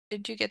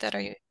Did you get that? Are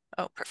you?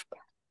 Oh, perfect.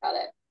 Got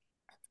it.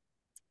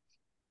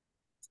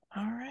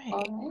 All right.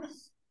 All right.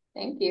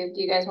 Thank you. Do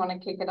you guys want to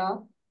kick it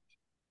off?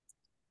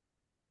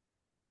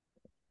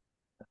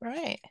 All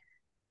right.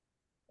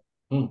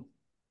 Hmm.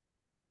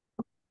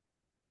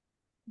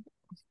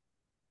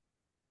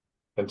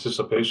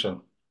 Anticipation.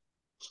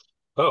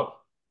 Oh,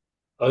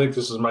 I think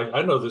this is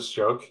I know this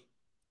joke.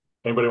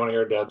 Anybody want to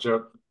hear a dad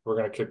joke? We're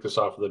going to kick this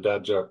off with a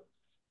dad joke.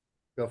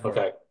 Go for it.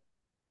 Okay.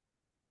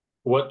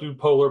 What do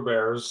polar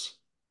bears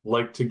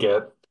like to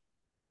get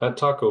at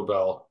Taco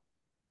Bell?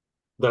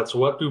 That's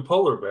what do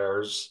polar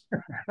bears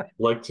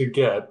like to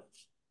get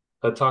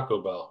at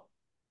Taco Bell?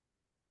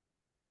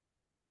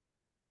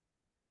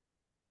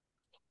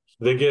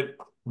 They get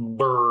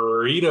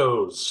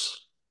burritos.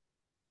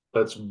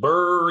 That's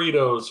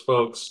burritos,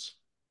 folks.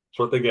 That's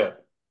what they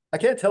get. I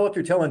can't tell if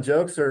you're telling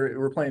jokes or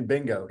we're playing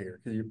bingo here.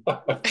 Either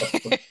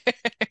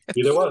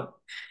one.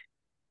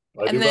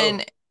 I do And then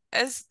both.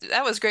 as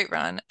that was great,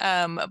 Ron.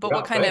 But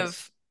Yeah,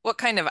 thanks. what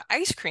kind of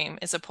ice cream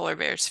is a polar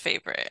bear's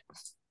favorite?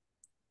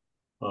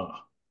 Oh,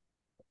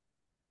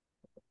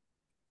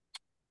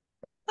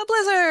 A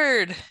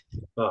blizzard.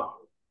 oh.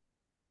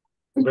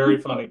 Very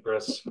funny,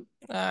 Chris.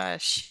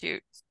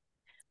 Shoot.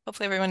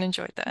 Hopefully everyone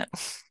enjoyed that.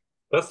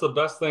 That's the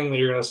best thing that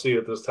you're going to see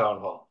at this town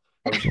hall.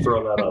 I'm just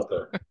throwing that out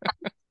there.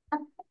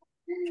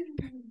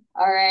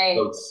 All right.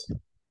 Folks.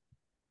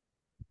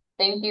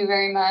 Thank you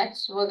very much.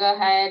 We'll go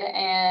ahead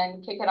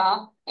and kick it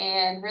off.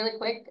 And really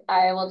quick,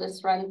 I will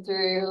just run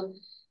through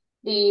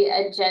the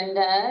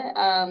agenda.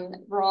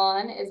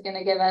 Ron is going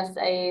to give us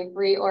a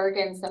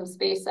reorg and some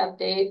space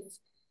updates.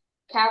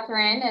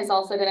 Catherine is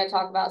also going to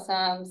talk about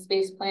some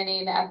space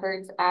planning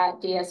efforts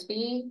at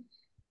DSB.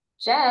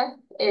 Jeff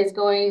is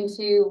going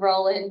to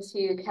roll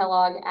into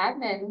Kellogg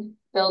admin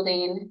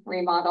building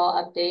remodel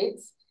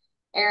updates.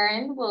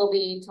 Aaron will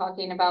be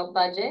talking about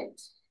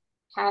budget.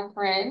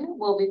 Catherine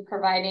will be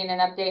providing an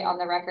update on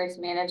the records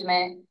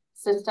management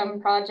system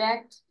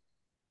project.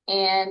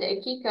 And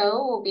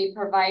Akiko will be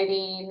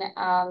providing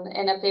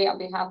an update on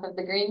behalf of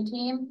the Green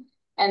Team.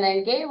 And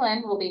then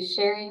Galen will be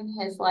sharing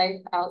his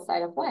life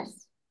outside of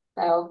WES.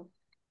 So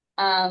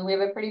we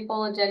have a pretty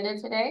full agenda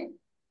today.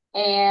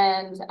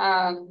 And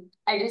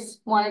I just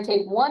want to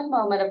take one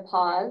moment of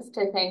pause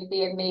to thank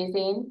the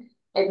amazing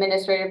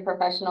administrative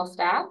professional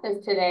staff, as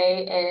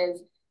today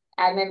is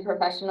Admin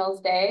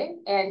Professionals Day,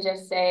 and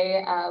just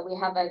say we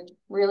have a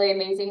really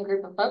amazing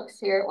group of folks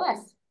here at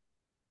WES.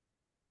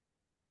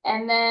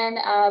 And then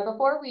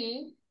before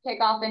we kick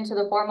off into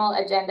the formal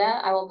agenda,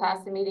 I will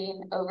pass the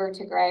meeting over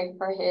to Greg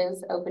for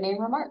his opening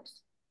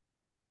remarks.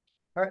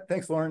 All right,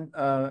 thanks, Lauren.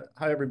 Hi,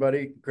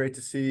 everybody. Great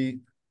to see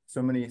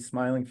so many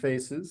smiling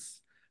faces.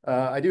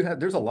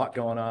 There's a lot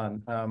going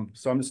on,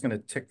 so I'm just going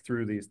to tick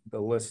through the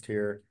list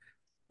here.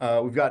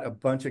 We've got a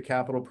bunch of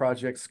capital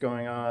projects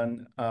going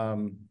on.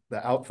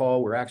 The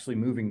outfall, we're actually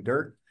moving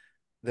dirt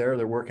there.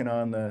 They're working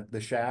on the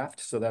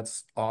shaft, so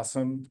that's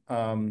awesome.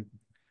 The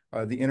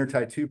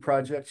Intertie 2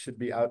 project should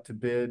be out to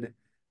bid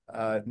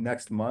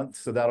next month,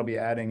 so that'll be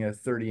adding a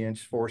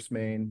 30-inch force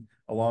main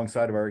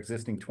alongside of our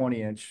existing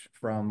 20-inch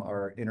from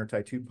our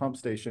Intertie 2 pump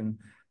station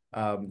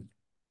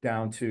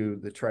down to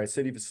the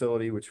Tri-City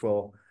facility, which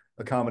will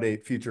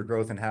accommodate future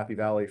growth in Happy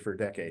Valley for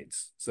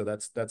decades. So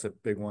that's a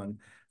big one.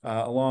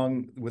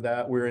 Along with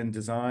that, we're in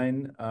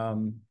design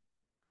on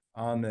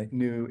the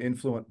new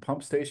influent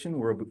pump station,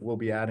 where we'll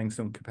be adding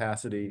some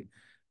capacity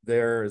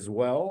there as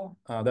well.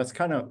 That's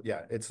kind of,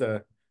 yeah, it's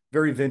a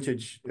very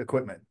vintage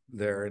equipment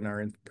there in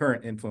our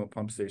current influent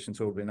pump station.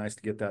 So it'll be nice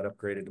to get that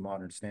upgraded to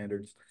modern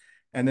standards.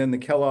 And then the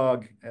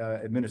Kellogg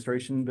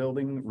administration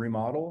building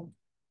remodel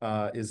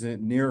is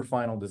in near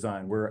final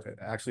design. We're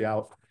actually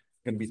out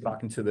going to be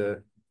talking to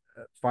the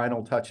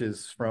final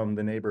touches from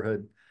the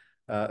neighborhood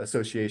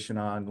association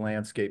on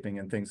landscaping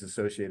and things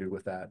associated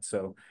with that.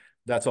 So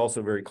that's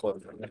also very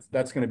close.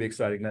 That's going to be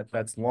exciting.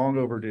 That's long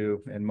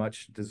overdue and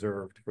much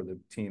deserved for the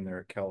team there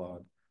at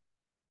Kellogg.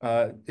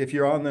 If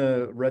you're on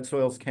the Red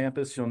Soils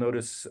campus, you'll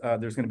notice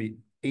there's going to be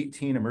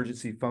 18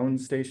 emergency phone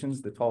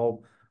stations, the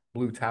tall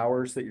blue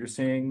towers that you're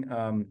seeing.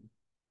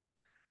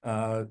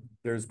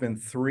 There's been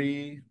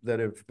 3 that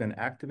have been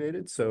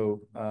activated,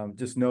 so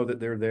just know that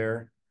they're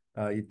there.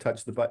 You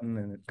touch the button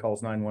and it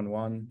calls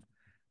 911.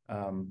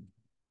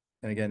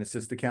 And again, it's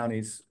just the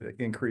county's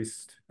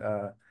increased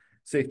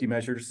safety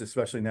measures,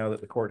 especially now that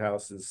the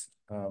courthouse is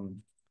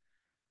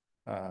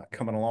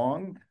coming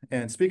along.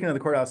 And speaking of the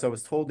courthouse, I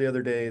was told the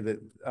other day that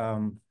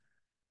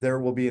there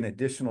will be an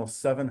additional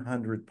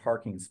 700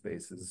 parking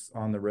spaces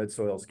on the Red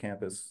Soils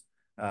campus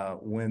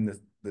when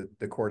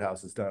the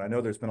courthouse is done. I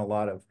know there's been a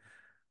lot of,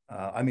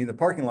 I mean, the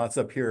parking lots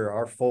up here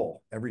are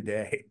full every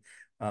day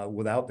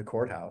without the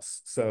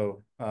courthouse.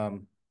 So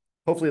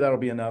hopefully that'll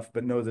be enough,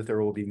 but know that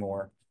there will be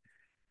more.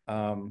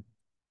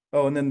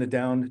 Oh, and then the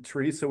downed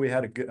tree. So we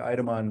had a good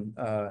item on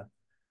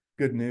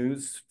good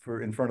news for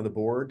in front of the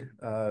board.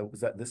 Was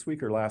that this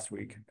week or last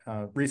week?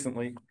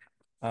 Recently.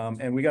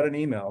 And we got an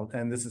email,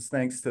 and this is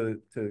thanks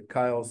to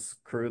Kyle's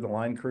crew, the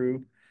line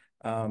crew.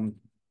 And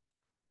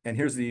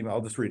here's the email.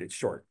 I'll just read it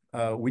short.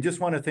 We just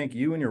want to thank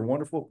you and your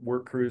wonderful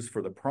work crews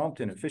for the prompt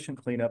and efficient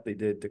cleanup they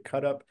did to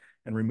cut up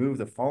and remove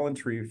the fallen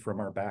tree from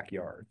our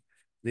backyard.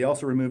 They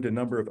also removed a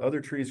number of other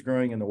trees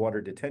growing in the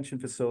water detention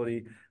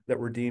facility that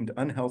were deemed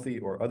unhealthy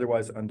or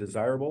otherwise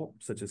undesirable,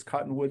 such as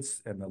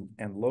cottonwoods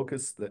and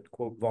locusts that,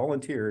 quote,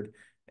 volunteered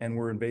and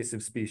were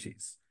invasive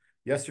species.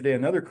 Yesterday,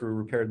 another crew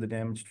repaired the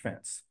damaged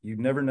fence. You'd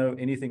never know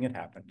anything had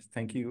happened.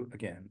 Thank you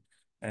again.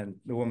 And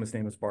the woman's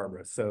name is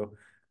Barbara. So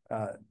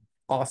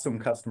awesome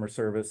customer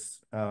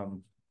service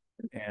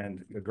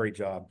and a great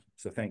job.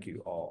 So thank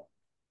you all.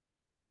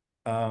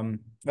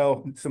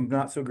 Oh, some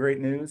not so great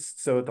news.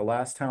 So at the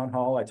last town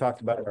hall, I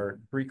talked about our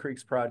Three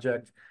Creeks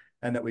project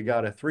and that we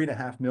got a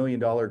 $3.5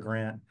 million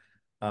grant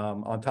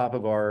on top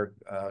of our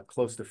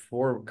close to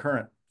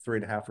current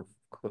 $3.5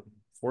 or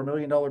 $4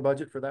 million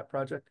budget for that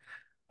project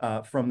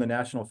from the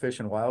National Fish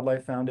and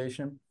Wildlife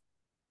Foundation.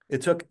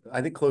 It took,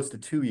 I think, close to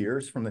 2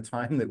 years from the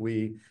time that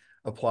we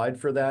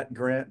applied for that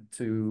grant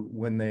to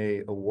when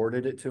they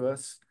awarded it to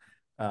us.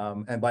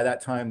 And by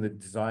that time, the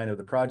design of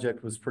the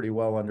project was pretty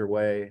well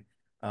underway.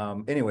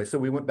 Anyway, so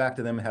we went back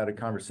to them and had a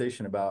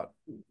conversation about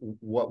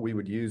what we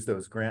would use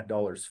those grant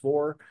dollars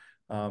for.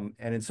 And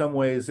in some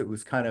ways, it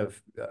was kind of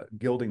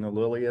gilding the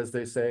lily, as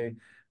they say.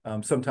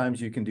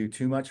 Sometimes you can do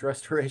too much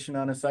restoration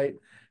on a site.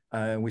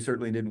 And we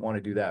certainly didn't want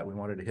to do that. We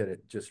wanted to hit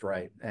it just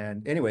right.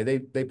 And anyway,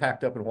 they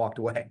packed up and walked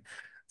away.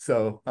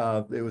 So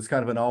it was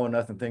kind of an all or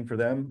nothing thing for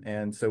them.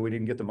 And so we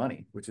didn't get the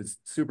money, which is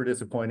super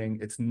disappointing.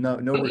 It's no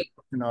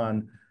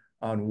reflection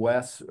on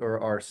WES or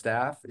our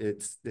staff.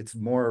 It's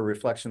more a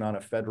reflection on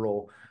a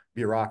federal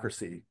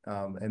bureaucracy.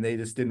 And they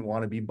just didn't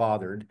want to be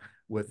bothered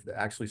with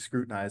actually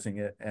scrutinizing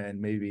it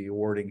and maybe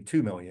awarding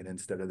 2 million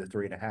instead of the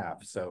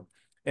 3.5. So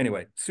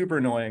anyway, super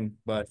annoying,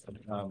 but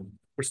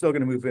we're still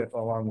going to move it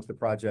along with the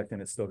project and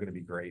it's still going to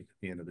be great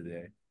at the end of the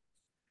day.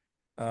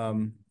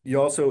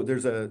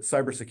 There's a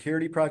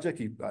cybersecurity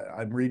project.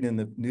 I'm reading in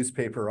the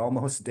newspaper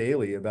almost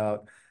daily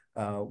about,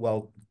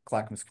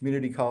 Clackamas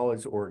Community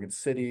College, Oregon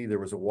City. There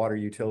was a water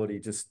utility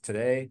just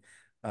today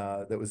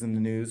that was in the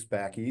news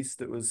back east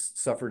that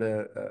suffered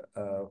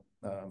an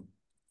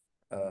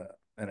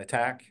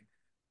attack.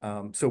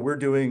 So we're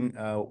doing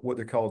what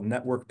they're called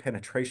network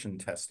penetration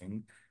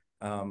testing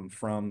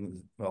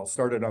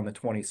started on the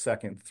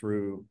 22nd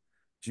through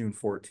June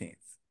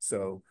 14th.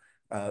 So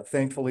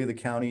thankfully, the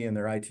county and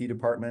their IT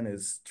department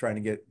is trying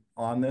to get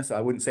on this.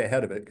 I wouldn't say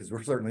ahead of it because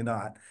we're certainly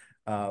not,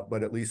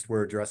 but at least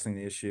we're addressing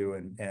the issue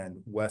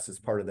and WES is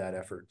part of that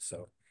effort.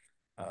 So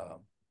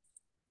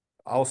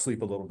I'll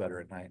sleep a little better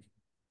at night.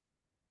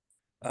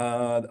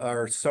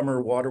 Our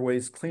summer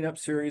waterways cleanup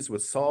series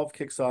with Solve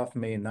kicks off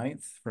May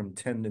 9th from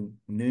 10 to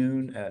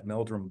noon at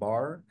Meldrum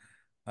Bar.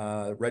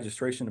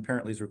 Registration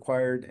apparently is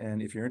required.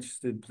 And if you're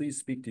interested, please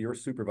speak to your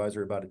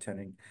supervisor about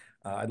attending.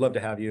 I'd love to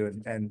have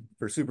you. And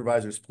for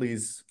supervisors,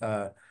 please,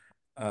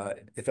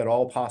 if at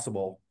all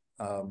possible,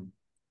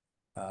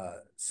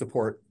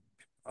 support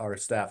our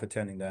staff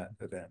attending that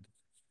event.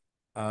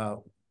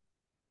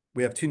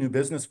 We have 2 new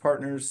business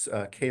partners.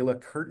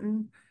 Kayla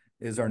Curtin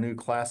is our new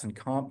class and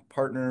comp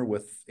partner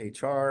with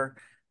HR.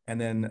 And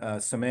then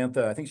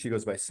Samantha, I think she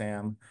goes by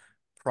Sam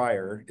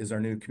Pryor, is our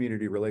new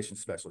community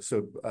relations specialist.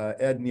 So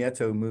Ed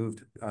Nieto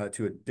moved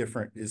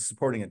is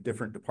supporting a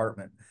different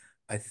department.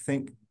 I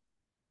think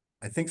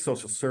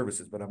social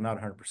services, but I'm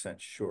not 100%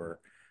 sure.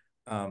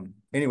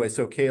 Anyway,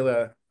 so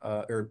Kayla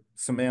or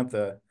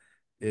Samantha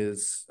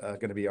is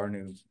going to be our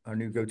new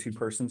go-to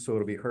person. So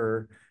it'll be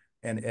her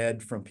and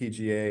Ed from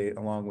PGA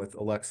along with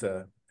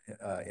Alexa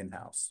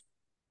in-house.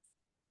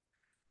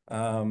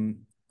 All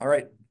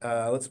right,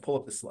 let's pull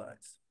up the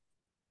slides.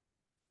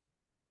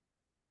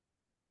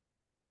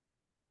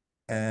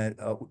 And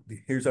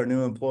here's our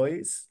new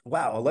employees.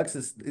 Wow,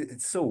 Alexa's,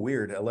 it's so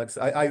weird.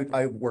 Alexa,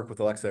 I work with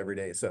Alexa every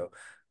day, so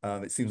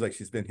it seems like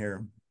she's been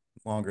here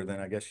longer than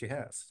I guess she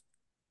has.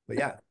 But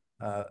yeah,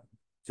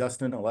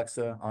 Justin,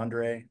 Alexa,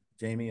 Andre,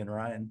 Jamie, and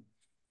Ryan.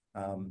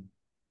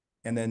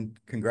 And then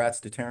congrats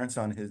to Terrence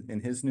on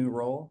his new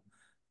role.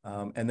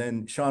 And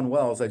then Sean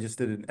Wells, I just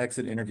did an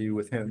exit interview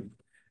with him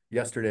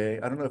yesterday.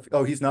 I don't know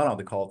if, he's not on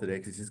the call today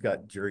because he's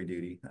got jury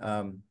duty.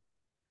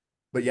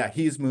 But yeah,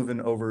 he's moving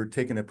over,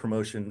 taking a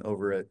promotion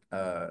over at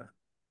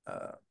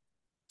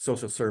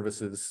social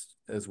services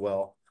as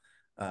well.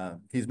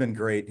 He's been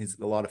great. He's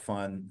a lot of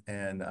fun,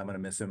 and I'm gonna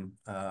miss him.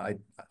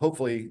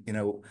 Hopefully,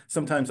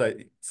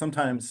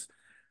 sometimes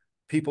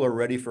people are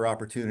ready for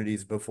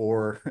opportunities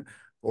before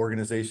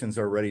organizations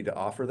are ready to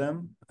offer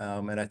them,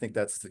 and I think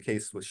that's the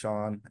case with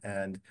Sean.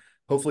 And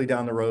hopefully,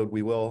 down the road,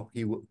 we will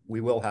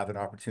have an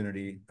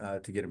opportunity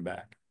to get him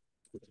back.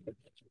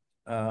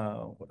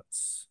 What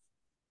else?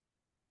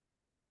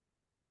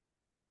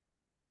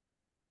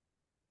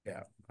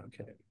 Yeah.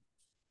 Okay.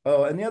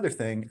 Oh, and the other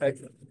thing,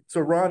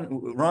 so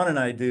Ron and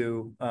I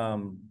do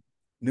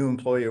new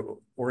employee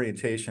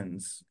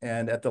orientations,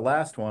 and at the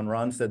last one,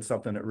 Ron said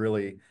something that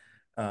really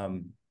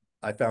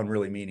I found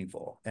really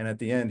meaningful. And at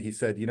the end, he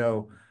said,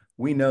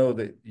 we know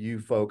that you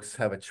folks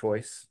have a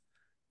choice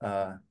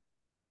on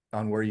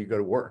where you go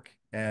to work,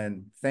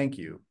 and thank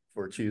you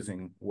for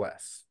choosing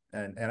WES.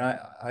 And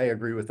I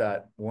agree with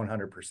that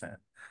 100%.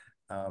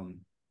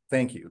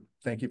 Thank you.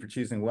 Thank you for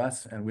choosing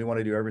WES, and we want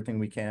to do everything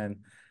we can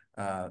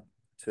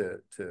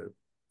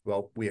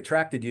well, we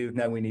attracted you,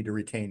 now we need to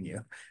retain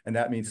you. And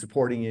that means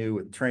supporting you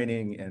with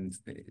training and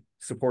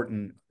support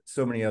in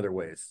so many other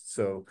ways.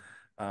 So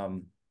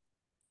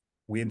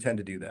we intend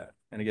to do that.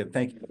 And again,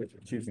 thank you for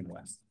choosing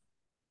WES.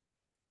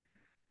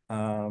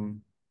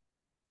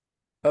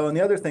 Oh, and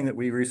the other thing that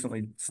we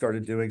recently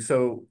started doing,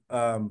 so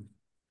our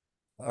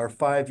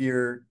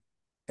 5-year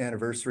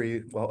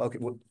anniversary, well, okay,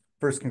 well,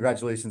 first,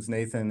 congratulations,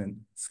 Nathan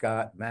and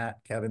Scott, Matt,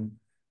 Kevin,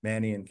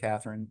 Manny, and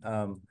Catherine.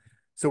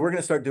 So we're going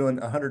to start doing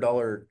a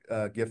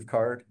 $100 gift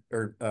card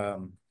or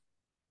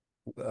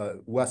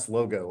WES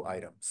logo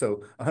item.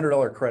 So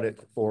 $100 credit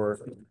for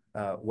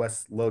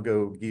WES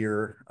logo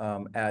gear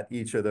at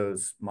each of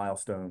those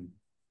milestone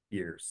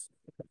years.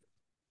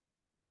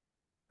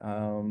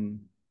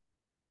 And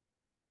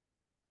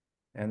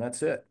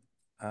that's it.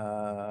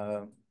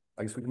 I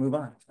guess we can move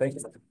on. Thank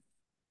you.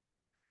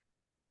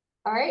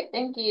 All right,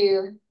 thank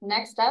you.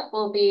 Next up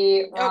will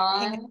be Oh,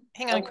 Ron.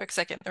 hang on a quick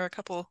second. There are a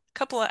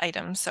couple of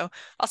items. So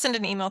I'll send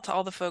an email to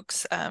all the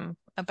folks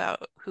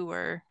about who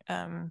are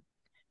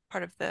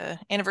part of the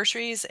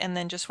anniversaries, and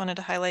then just wanted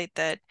to highlight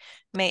that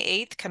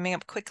May 8th, coming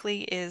up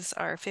quickly, is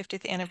our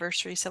 50th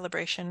anniversary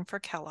celebration for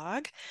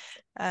Kellogg.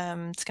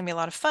 It's gonna be a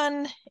lot of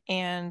fun,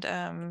 and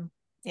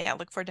yeah,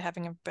 look forward to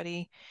having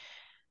everybody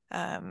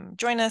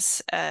join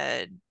us.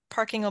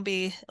 Parking will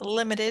be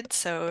limited,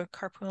 so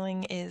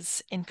carpooling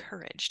is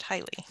encouraged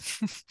highly.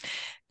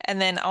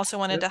 And then also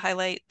wanted to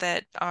highlight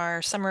that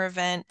our summer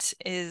event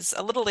is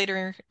a little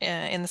later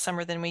in the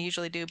summer than we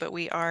usually do, but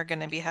we are going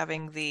to be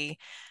having the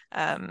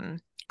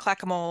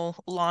Clackamole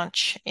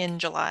launch in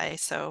July.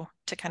 So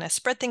to kind of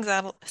spread things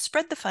out,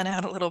 spread the fun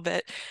out a little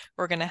bit,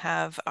 we're going to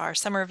have our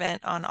summer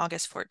event on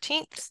August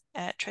 14th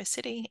at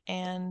Tri-City,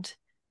 and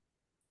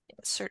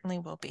it certainly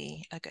will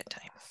be a good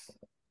time.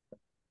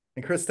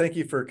 And Chris, thank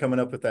you for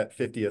coming up with that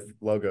 50th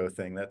logo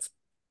thing. That's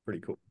pretty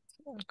cool.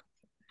 All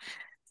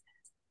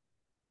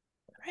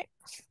right.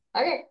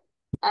 Okay.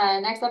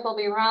 Next up will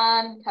be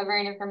Ron,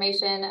 covering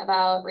information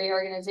about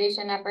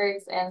reorganization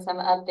efforts and some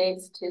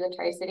updates to the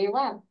Tri-City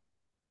Lab.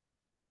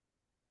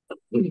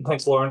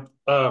 Thanks, Lauren.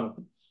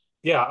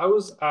 Yeah, I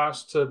was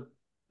asked to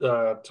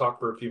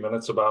talk for a few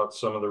minutes about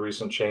some of the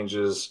recent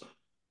changes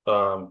to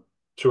our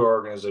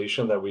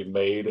organization that we've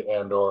made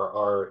and or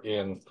are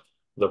in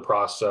the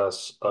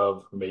process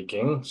of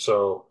making.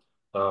 So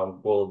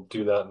we'll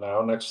do that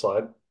now. Next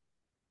slide.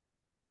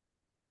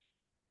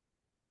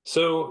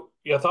 So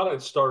yeah, I thought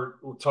I'd start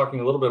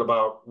talking a little bit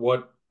about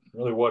what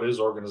is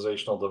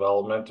organizational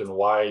development and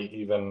why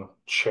even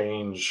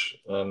change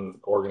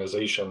an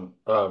organization.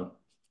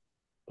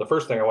 The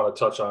first thing I want to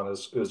touch on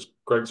is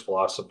Greg's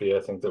philosophy. I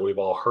think that we've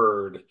all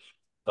heard.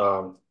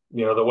 The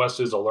WES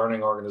is a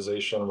learning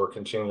organization. We're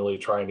continually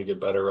trying to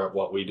get better at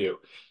what we do.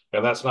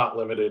 And that's not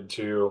limited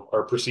to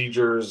our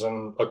procedures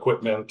and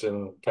equipment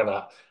and kind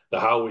of the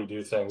how we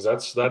do things.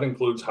 That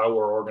includes how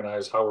we're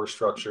organized, how we're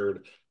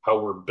structured, how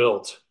we're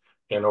built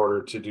in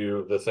order to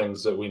do the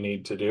things that we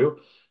need to do.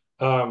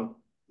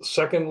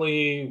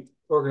 Secondly,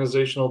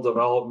 organizational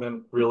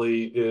development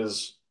really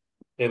is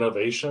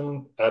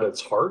innovation at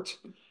its heart.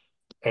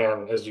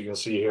 And as you can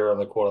see here on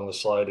the quote on the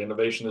slide,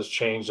 innovation is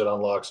change that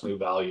unlocks new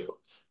value.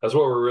 That's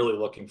what we're really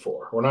looking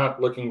for. We're not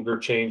looking for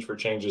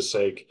change's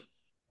sake.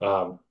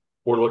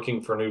 We're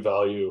looking for new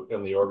value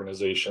in the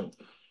organization.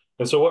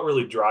 And so what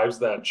really drives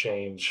that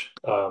change?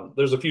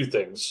 There's a few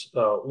things.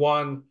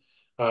 One,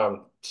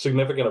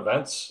 significant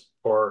events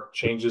or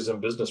changes in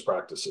business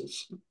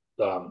practices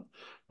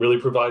really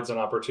provides an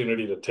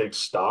opportunity to take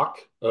stock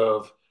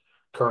of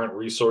current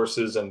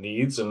resources and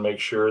needs and make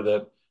sure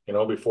that,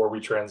 before we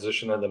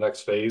transition to the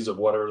next phase of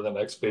whatever the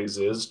next phase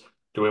is,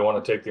 do we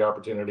want to take the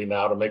opportunity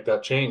now to make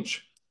that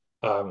change?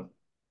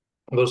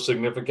 Those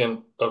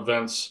significant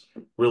events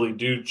really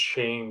do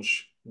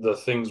change the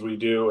things we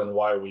do and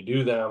why we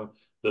do them.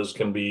 Those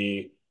can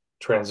be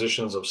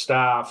transitions of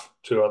staff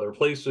to other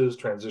places,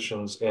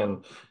 transitions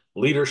in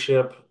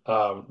leadership.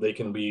 They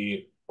can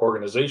be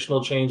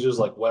organizational changes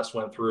like WES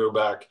went through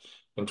back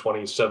in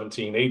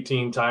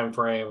 2017-18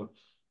 timeframe.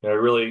 We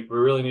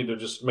really need to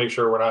just make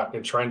sure we're not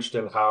entrenched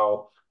in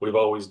how we've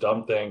always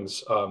done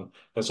things.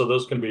 And so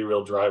those can be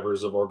real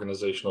drivers of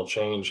organizational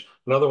change.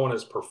 Another one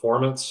is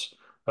performance.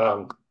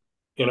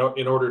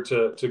 In order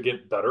to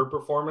get better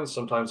performance,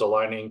 sometimes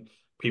aligning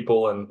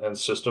people and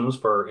systems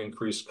for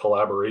increased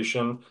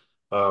collaboration,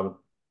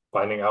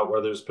 finding out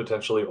where there's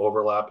potentially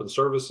overlap in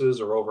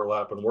services or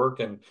overlap in work,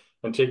 and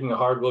taking a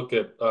hard look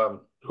at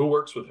who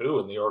works with who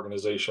in the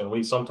organization.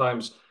 We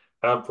sometimes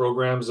have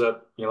programs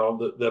that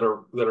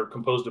that are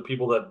composed of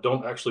people that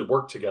don't actually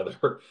work together,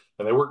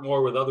 and they work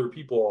more with other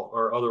people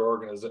or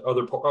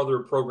other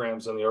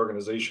programs in the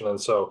organization, and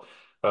so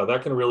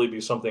that can really be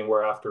something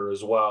we're after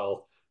as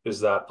well. Is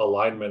that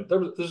alignment?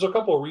 There's a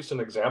couple of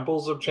recent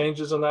examples of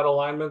changes in that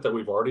alignment that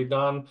we've already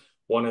done.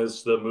 One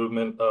is the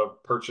movement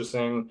of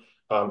purchasing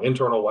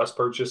internal WES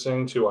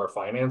purchasing to our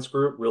finance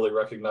group, really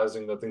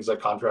recognizing that things like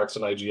contracts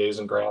and IGAs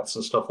and grants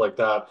and stuff like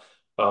that,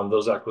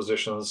 those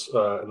acquisitions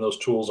and those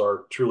tools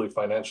are truly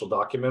financial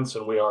documents,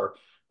 and we are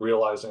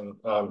realizing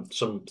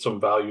some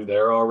value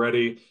there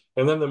already.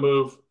 And then the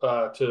move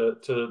to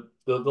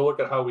the look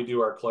at how we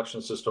do our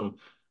collection system,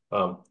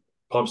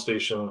 pump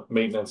station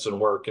maintenance and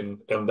work, and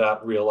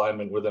that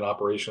realignment within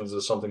operations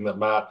is something that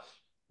Matt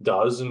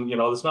does. And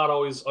it's not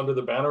always under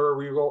the banner of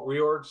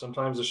reorg.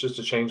 Sometimes it's just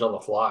a change on the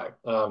fly,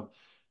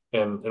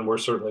 and we're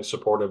certainly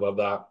supportive of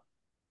that.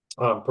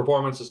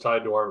 Performance is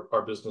tied to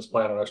our business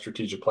plan and our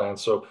strategic plan,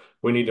 so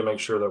we need to make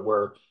sure that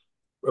we're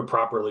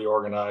properly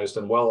organized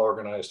and well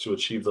organized to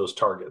achieve those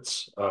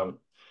targets.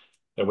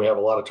 And we have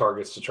a lot of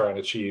targets to try and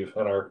achieve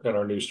in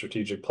our new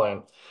strategic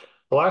plan.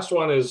 The last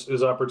one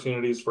is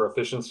opportunities for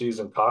efficiencies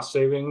and cost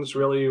savings,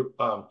 really.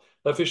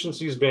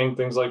 Efficiencies being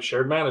things like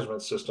shared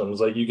management systems,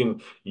 like you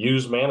can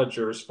use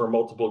managers for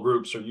multiple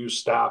groups or use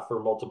staff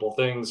for multiple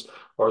things,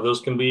 or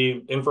those can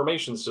be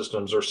information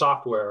systems or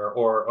software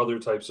or other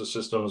types of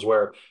systems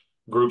where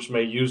groups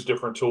may use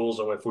different tools,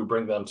 and if we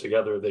bring them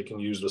together, they can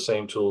use the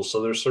same tools.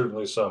 So there's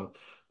certainly some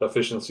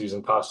efficiencies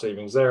and cost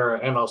savings there.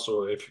 And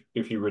also if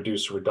you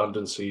reduce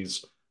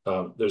redundancies,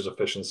 there's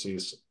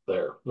efficiencies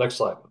there. Next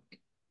slide.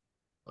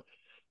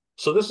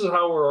 So this is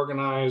how we're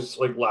organized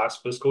like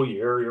last fiscal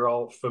year. You're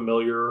all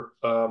familiar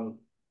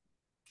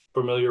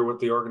with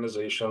the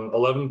organization.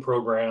 11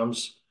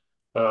 programs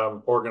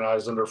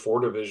organized under 4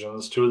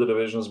 divisions. 2 of the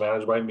divisions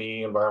managed by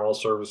me, environmental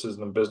services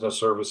and business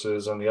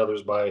services, and the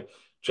others by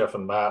Jeff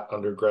and Matt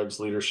under Greg's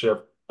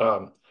leadership.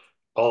 All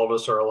of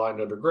us are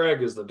aligned under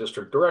Greg as the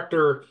district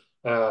director,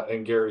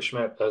 and Gary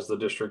Schmidt as the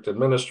district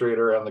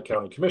administrator, and the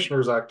county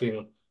commissioners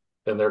acting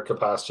in their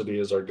capacity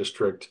as our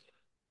district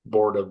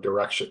board of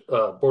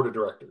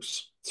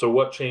directors. So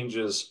what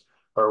changes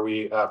are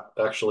we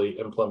actually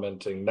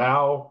implementing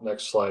now?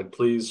 Next slide,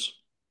 please.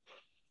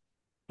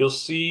 You'll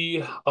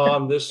see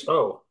on this,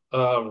 whoa,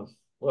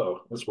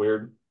 that's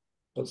weird.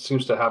 That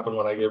seems to happen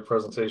when I give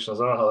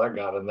presentations. I don't know how that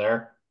got in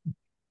there.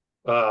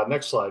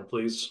 Next slide,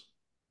 please.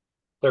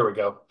 There we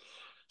go.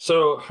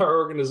 So our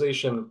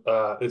organization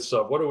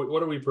itself, what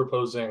are we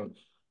proposing?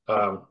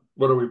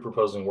 What are we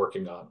proposing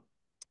working on?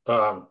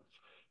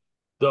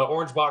 The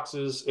orange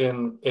boxes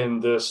in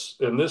this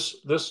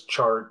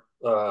chart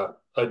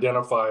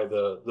identify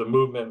the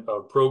movement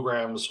of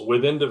programs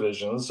within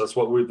divisions. That's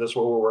what we're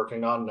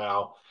working on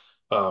now.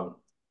 Among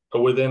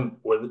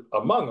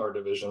our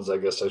divisions, I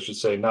guess I should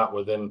say, not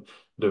within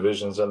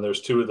divisions. And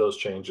there's 2 of those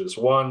changes.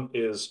 One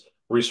is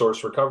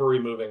resource recovery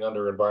moving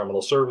under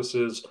environmental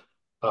services.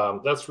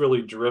 That's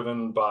really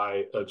driven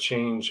by a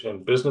change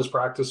in business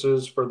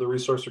practices for the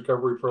resource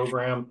recovery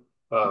program,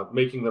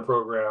 making the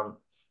program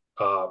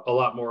a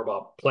lot more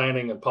about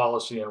planning and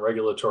policy and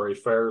regulatory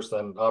affairs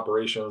than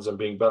operations, and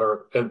being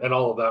better, and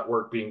all of that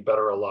work being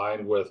better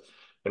aligned with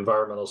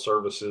environmental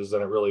services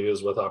than it really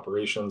is with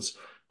operations.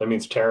 That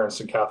means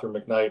Terrence and Catherine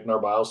McKnight and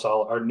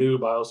our new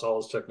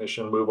biosolids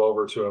technician move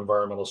over to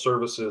environmental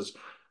services.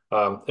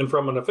 And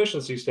from an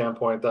efficiency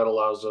standpoint, that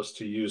allows us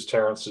to use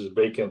Terrence's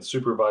vacant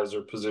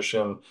supervisor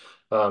position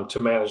to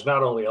manage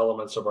not only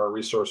elements of our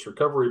resource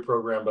recovery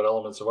program, but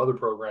elements of other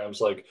programs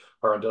like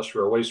our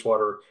industrial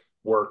wastewater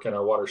work and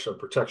our watershed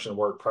protection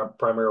work,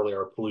 primarily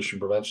our pollution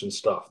prevention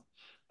stuff.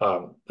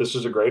 This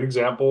is a great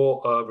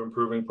example of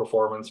improving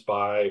performance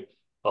by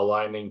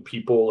aligning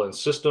people and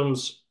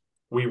systems.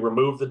 We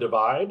removed the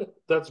divide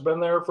that's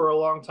been there for a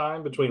long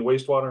time between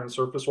wastewater and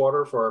surface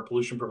water for our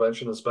pollution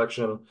prevention,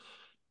 inspection,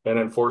 and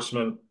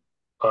enforcement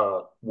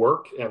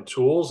work and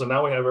tools. And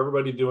now we have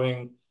everybody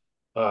doing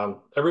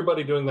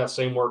that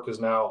same work is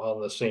now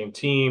on the same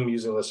team,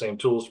 using the same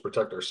tools to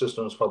protect our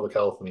systems, public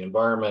health, and the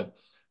environment.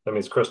 That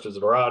means Krista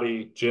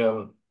Zavarati,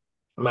 Jim,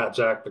 Matt,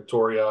 Zach,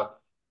 Victoria,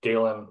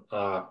 Galen,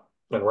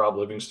 and Rob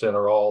Livingston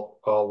are all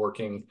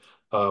working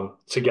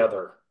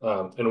together.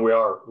 And we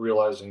are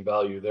realizing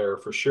value there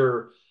for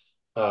sure.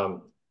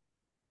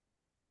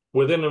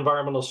 Within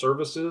environmental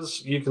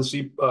services, you can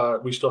see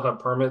we still have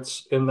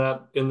permits in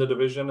the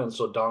division. And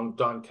so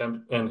Don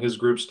Kemp and his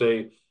group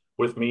stay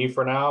with me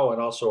for now.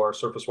 And also our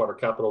surface water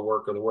capital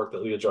work, or the work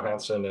that Leah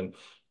Johansson and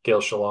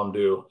Gail Shalom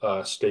do,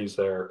 stays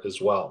there as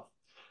well.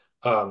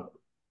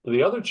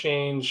 The other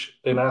change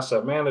in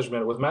asset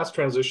management, with mass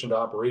transition to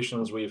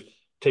operations, we've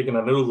taken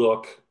a new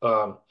look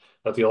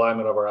at the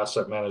alignment of our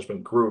asset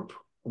management group.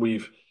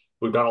 We've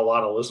done a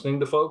lot of listening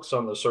to folks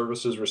on the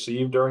services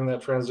received during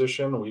that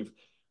transition. We've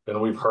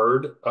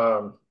heard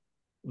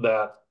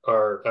that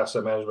our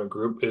asset management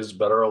group is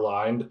better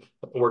aligned.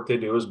 The work they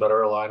do is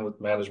better aligned with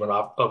management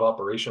of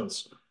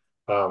operations.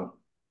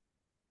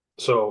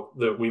 So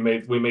we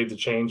made the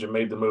change and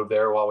made the move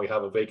there while we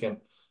have a vacant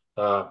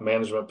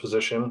management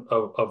position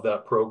of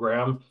that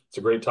program. It's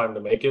a great time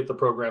to make it. The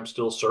program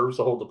still serves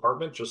the whole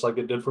department, just like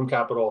it did from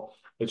capital.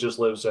 It just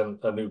lives in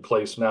a new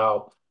place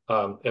now.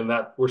 And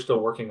that we're still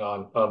working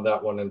on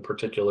that one in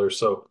particular.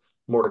 So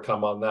more to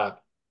come on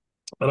that.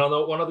 And on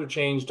the one other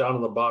change down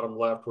in the bottom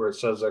left where it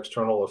says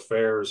external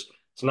affairs,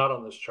 it's not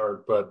on this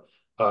chart, but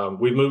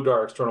We've moved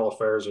our external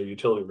affairs or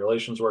utility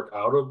relations work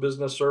out of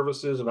business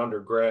services and under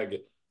Greg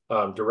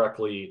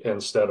directly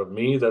instead of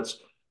me. That's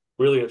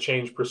really a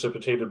change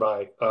precipitated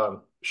by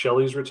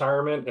Shelley's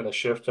retirement and a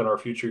shift in our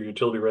future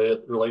utility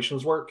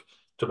relations work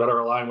to better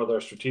align with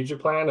our strategic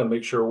plan and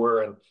make sure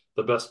we're in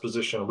the best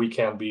position we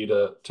can be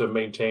to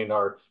maintain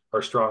our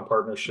strong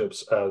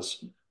partnerships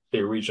as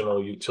a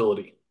regional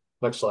utility.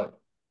 Next slide.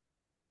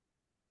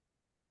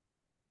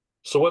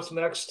 So what's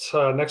next?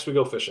 Next we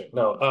go fishing.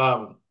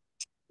 No,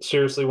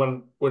 seriously,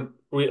 when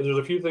there's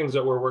a few things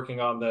that we're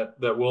working on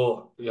that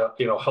will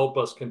help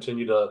us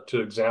continue to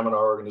examine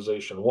our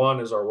organization. One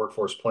is our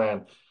workforce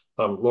plan.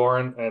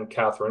 Lauren and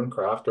Catherine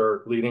Kraft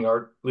are leading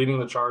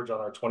the charge on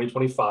our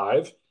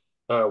 2025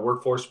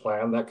 workforce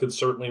plan that could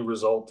certainly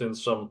result in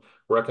some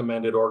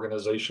recommended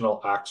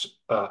organizational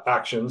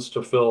actions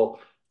to fill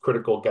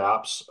critical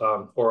gaps,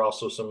 or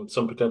also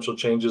some potential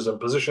changes in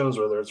positions,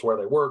 whether it's where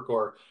they work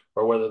or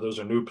whether those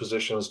are new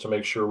positions to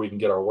make sure we can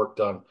get our work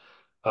done.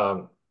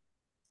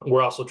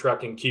 We're also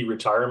tracking key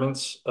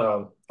retirements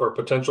or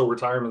potential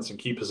retirements in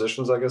key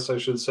positions, I guess I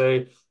should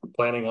say,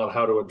 planning on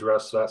how to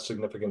address that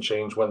significant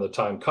change when the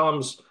time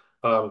comes.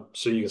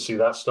 So you can see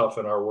that stuff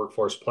in our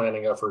workforce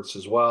planning efforts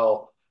as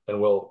well,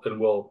 and we'll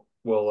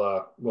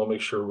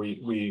make sure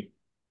we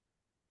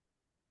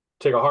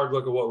take a hard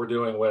look at what we're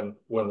doing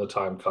when the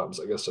time comes,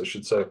 I guess I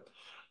should say.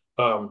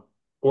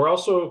 We're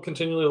also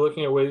continually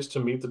looking at ways to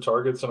meet the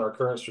targets in our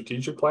current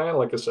strategic plan.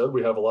 Like I said,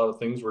 we have a lot of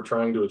things we're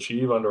trying to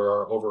achieve under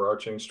our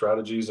overarching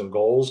strategies and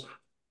goals.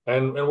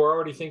 And we're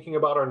already thinking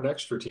about our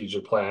next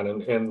strategic plan.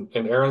 And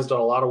Erin's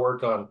done a lot of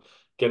work on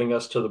getting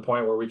us to the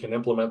point where we can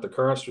implement the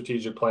current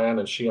strategic plan.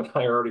 And she and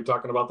I are already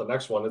talking about the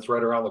next one. It's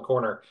right around the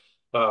corner.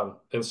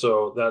 And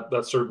so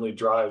that certainly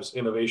drives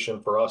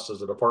innovation for us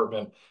as a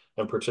department,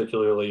 and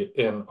particularly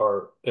in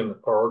our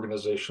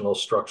organizational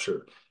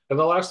structure. And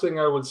the last thing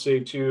I would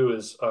say too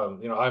is,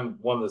 I'm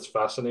one that's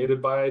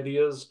fascinated by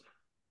ideas,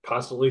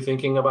 constantly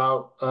thinking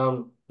about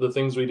the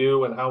things we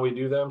do and how we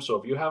do them. So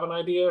if you have an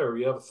idea or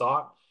you have a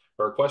thought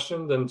or a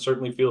question, then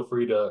certainly feel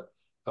free to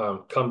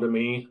come to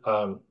me,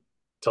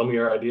 tell me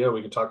your idea.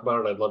 We can talk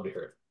about it. I'd love to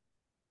hear it.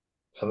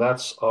 And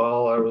that's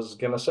all I was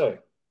going to say.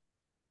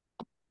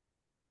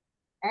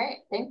 All right,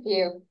 thank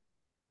you.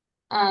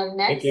 Thank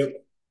Next. you.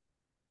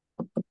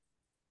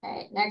 All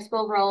right, next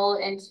we'll roll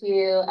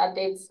into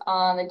updates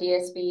on the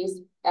DSB's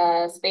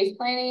space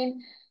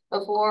planning.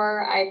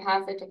 Before I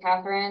pass it to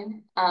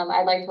Catherine,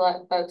 I'd like to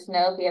let folks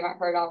know, if you haven't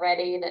heard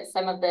already, that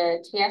some of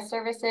the TS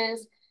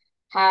services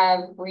have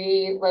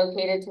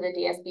relocated to the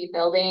DSB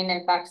building.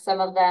 In fact, some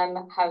of them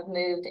have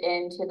moved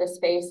into the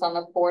space on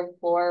the 4th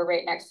floor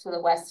right next to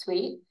the West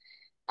Suite.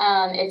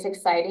 It's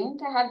exciting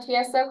to have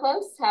TS so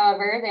close.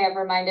 However, they have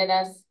reminded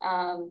us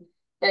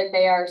that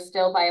they are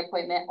still by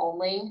appointment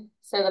only.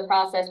 So the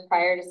process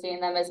prior to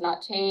seeing them has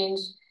not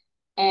changed,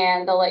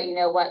 and they'll let you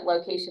know what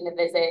location to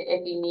visit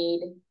if you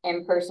need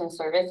in-person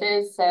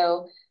services.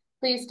 So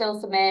please still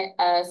submit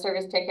a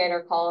service ticket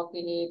or call if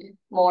you need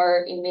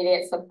more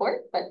immediate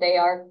support, but they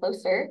are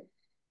closer.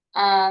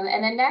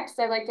 And then next,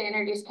 I'd like to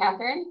introduce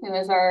Catherine, who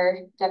is our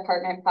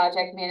department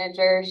project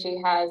manager.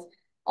 She has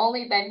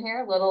only been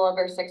here a little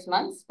over 6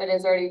 months, but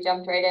has already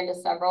jumped right into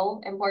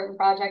several important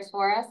projects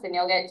for us, and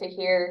you'll get to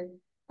hear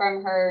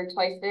from her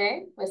twice a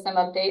day with some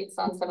updates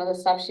on some of the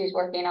stuff she's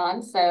working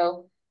on.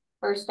 So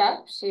first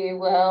up, she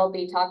will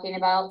be talking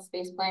about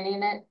space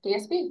planning at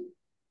DSB.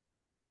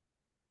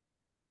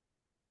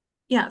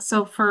 Yeah,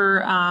 so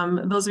for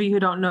those of you who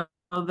don't know,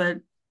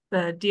 the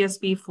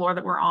DSB floor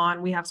that we're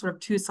on, we have sort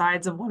of two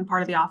sides of one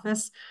part of the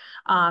office.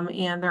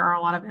 And there are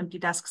a lot of empty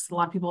desks, a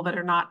lot of people that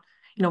are not,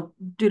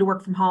 due to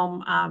work from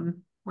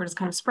home. We're just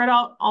kind of spread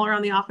out all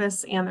around the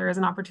office, and there is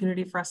an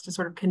opportunity for us to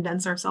sort of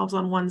condense ourselves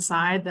on one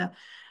side, the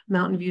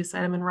Mountain View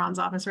side. I'm in Ron's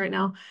office right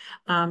now,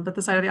 but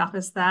the side of the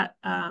office that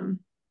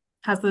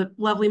has the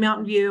lovely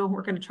mountain view.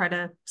 We're going to try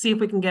to see if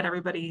we can get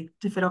everybody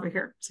to fit over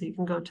here. So you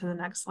can go to the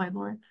next slide,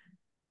 Lauren.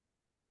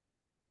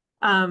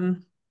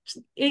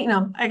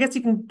 I guess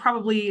you can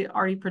probably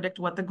already predict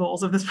what the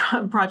goals of this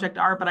project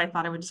are, but I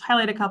thought I would just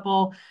highlight a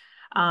couple.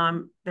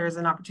 There's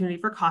an opportunity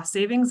for cost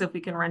savings. If we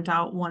can rent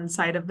out one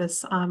side of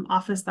this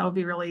office, that would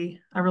be a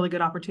really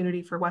good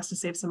opportunity for WES to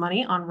save some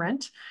money on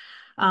rent.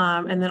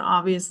 And then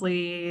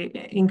obviously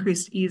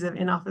increased ease of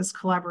in-office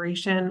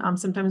collaboration.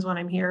 Sometimes when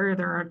I'm here,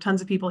 there are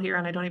tons of people here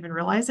and I don't even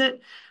realize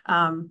it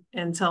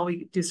until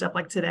we do stuff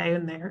like today,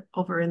 and they're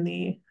over in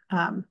the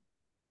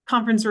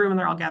conference room and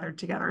they're all gathered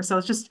together. So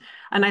it's just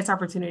a nice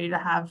opportunity to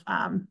have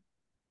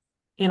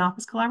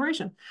in-office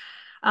collaboration.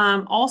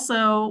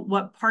 Also,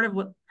 part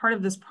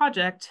of this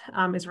project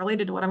is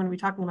related to what I'm going to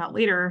be talking about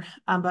later,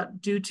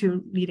 but due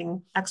to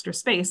needing extra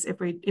space, if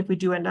we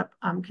do end up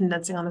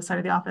condensing on the side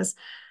of the office,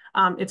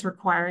 it's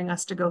requiring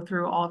us to go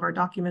through all of our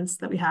documents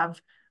that we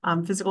have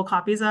physical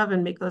copies of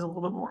and make those a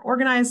little bit more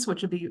organized,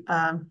 which would be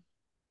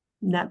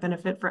net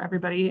benefit for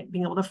everybody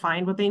being able to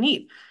find what they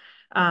need.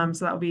 So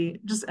that would be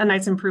just a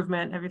nice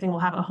improvement. Everything will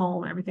have a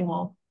home. Everything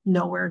will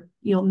know where,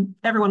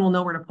 everyone will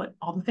know where to put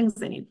all the things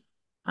they need.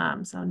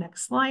 So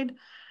next slide.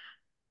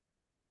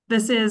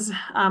 this is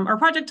our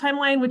project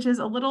timeline, which is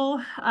a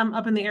little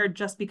up in the air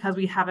just because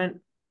we haven't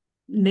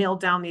nailed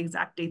down the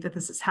exact date that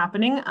this is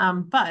happening.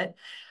 But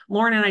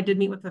Lauren and I did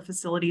meet with the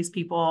facilities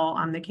people.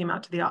 They came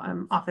out to the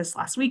office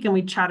last week and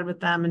we chatted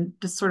with them and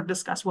just sort of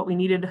discussed what we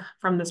needed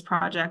from this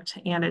project.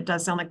 And it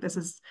does sound like this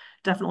is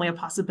definitely a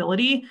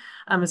possibility.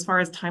 As far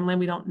as timeline,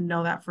 we don't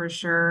know that for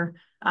sure.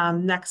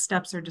 Next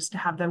steps are just to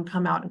have them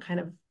come out and kind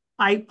of,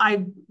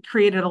 I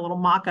created a little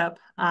mock-up,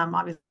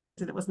 obviously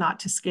that was not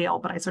to scale,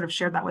 but I sort of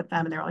shared that with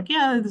them and they were like,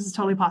 yeah, this is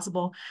totally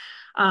possible.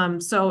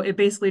 So it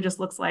basically just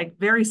looks like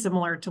very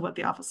similar to what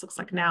the office looks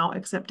like now,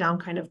 except down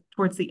kind of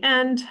towards the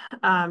end,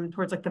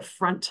 towards like the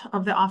front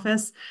of the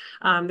office.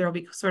 There will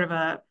be sort of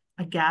a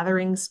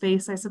gathering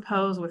space, I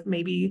suppose, with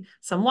maybe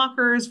some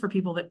lockers for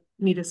people that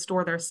need to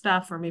store their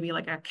stuff, or maybe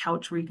like a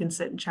couch where you can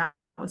sit and chat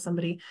with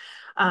somebody.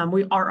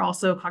 We are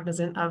also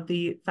cognizant of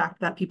the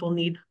fact that people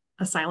need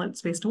a silent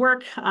space to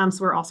work. So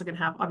we're also going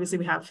to have, obviously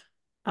we have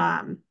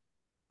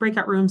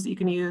breakout rooms that you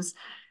can use.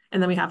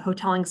 And then we have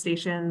hoteling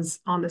stations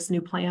on this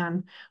new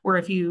plan, where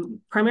if you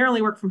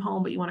primarily work from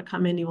home, but you want to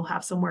come in, you will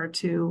have somewhere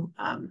to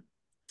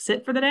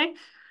sit for the day.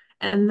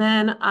 And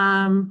then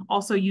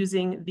also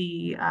using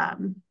the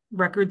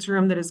records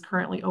room that is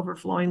currently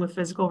overflowing with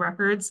physical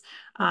records,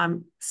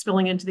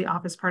 spilling into the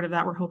office part of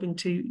that. We're hoping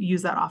to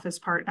use that office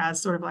part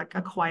as sort of like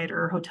a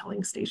quieter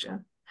hoteling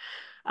station.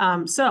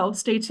 So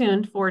stay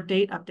tuned for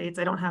date updates.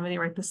 I don't have any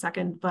right this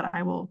second, but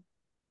I will.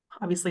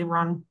 Obviously,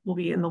 Ron will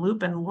be in the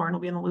loop and Lauren will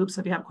be in the loop. So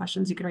if you have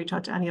questions, you can reach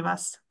out to any of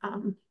us.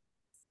 And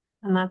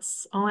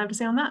that's all I have to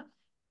say on that.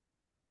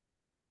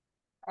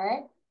 All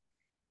right.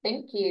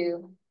 Thank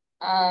you.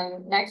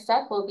 Next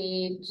up will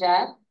be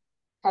Jeff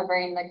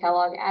covering the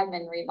Kellogg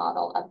admin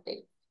remodel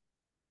update.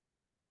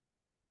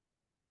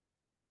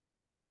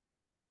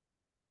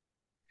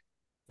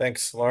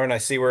 Thanks, Lauren. I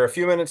see we're a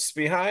few minutes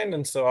behind,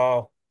 and so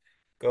I'll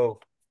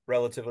go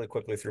relatively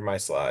quickly through my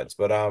slides,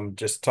 but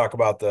just talk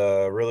about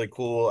the really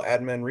cool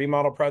admin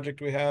remodel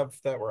project we have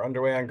that we're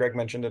underway on. Greg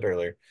mentioned it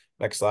earlier.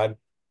 Next slide.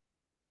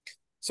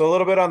 So a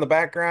little bit on the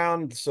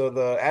background. So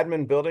the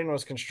admin building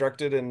was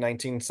constructed in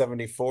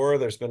 1974.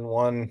 There's been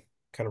one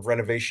kind of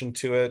renovation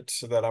to it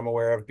that I'm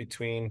aware of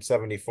between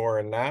 74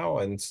 and now.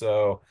 And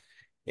so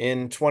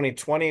in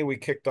 2020, we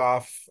kicked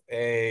off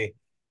a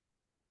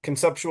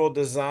conceptual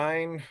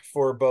design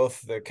for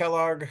both the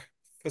Kellogg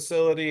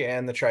facility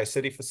and the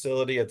Tri-City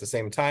facility at the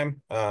same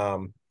time.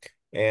 That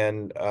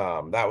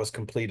was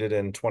completed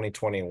in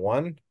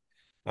 2021.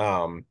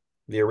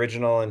 The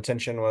original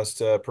intention was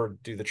to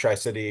do the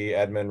Tri-City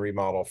admin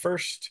remodel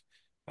first.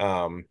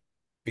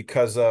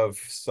 Because of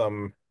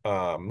some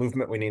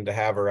movement we need to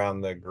have around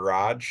the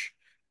garage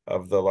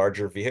of the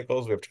larger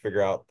vehicles, we have to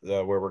figure out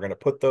where we're going to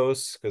put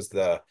those, because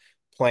the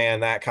plan,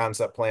 that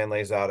concept plan,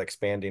 lays out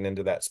expanding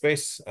into that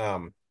space.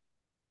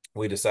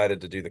 We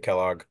decided to do the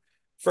Kellogg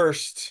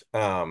first.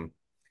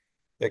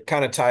 It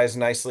kind of ties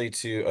nicely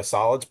to a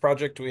solids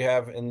project we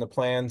have in the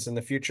plans in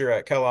the future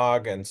at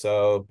Kellogg. And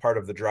so part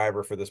of the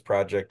driver for this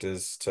project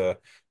is to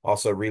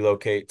also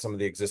relocate some of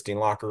the existing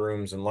locker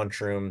rooms and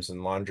lunchrooms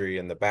and laundry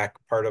in the back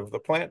part of the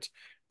plant,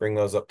 bring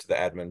those up to the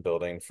admin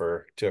building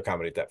to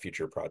accommodate that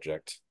future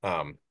project.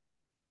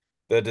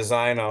 The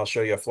design, I'll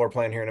show you a floor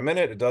plan here in a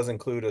minute. It does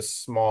include a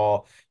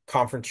small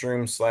conference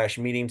room /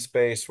 meeting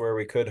space where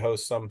we could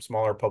host some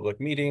smaller public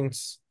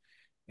meetings.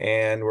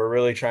 And we're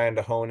really trying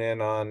to hone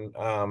in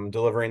on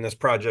delivering this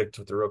project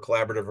with a real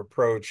collaborative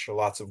approach,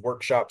 lots of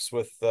workshops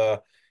with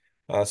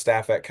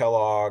staff at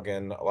Kellogg,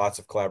 and lots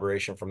of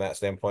collaboration from that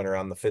standpoint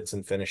around the fits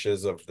and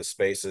finishes of the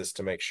spaces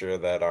to make sure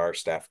that our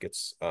staff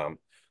gets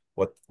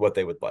what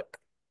they would like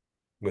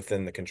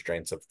within the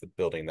constraints of the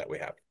building that we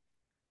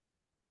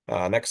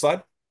have. Next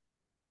slide.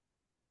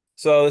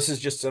 So this is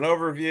just an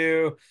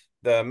overview.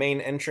 The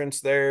main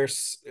entrance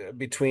there's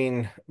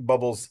between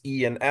bubbles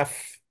E and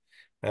F.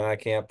 And I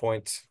can't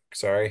point,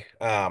 sorry.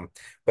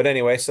 But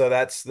anyway, so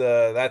that's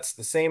the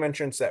same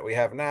entrance that we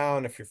have now.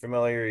 And if you're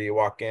familiar, you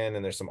walk in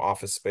and there's some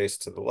office space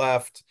to the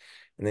left.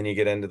 And then you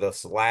get into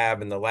this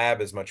lab, and the lab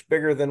is much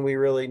bigger than we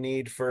really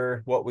need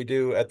for what we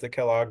do at the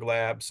Kellogg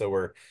lab. So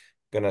we're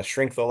going to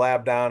shrink the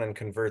lab down and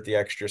convert the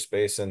extra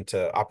space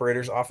into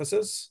operators'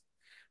 offices.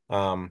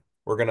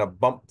 We're going to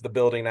bump the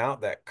building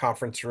out, that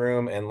conference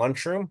room and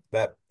lunchroom.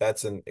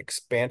 That's an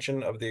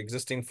expansion of the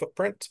existing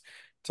footprint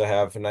to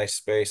have a nice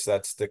space.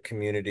 That's the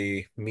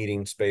community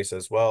meeting space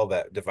as well.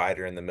 That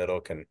divider in the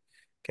middle can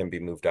be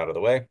moved out of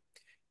the way.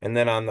 And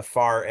then on the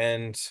far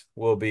end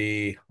will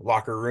be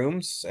locker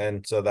rooms.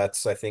 And so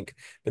that's, I think,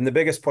 been the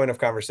biggest point of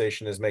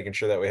conversation, is making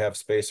sure that we have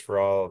space for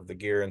all of the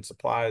gear and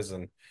supplies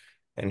and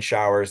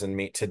showers and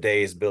meet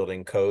today's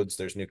building codes.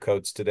 There's new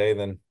codes today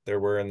than there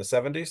were in the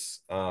 70s.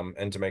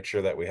 And to make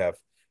sure that we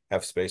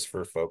have space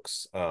for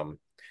folks.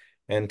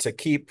 And to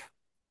keep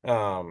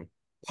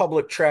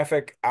public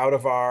traffic out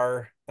of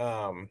our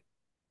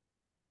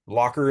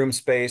locker room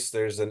space,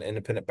 there's an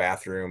independent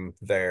bathroom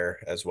there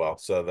as well.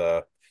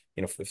 So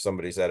if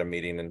somebody's at a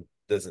meeting and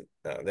they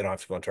don't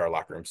have to go into our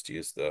locker rooms to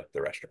use the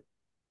restroom.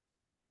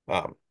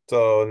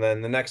 And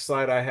then the next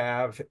slide I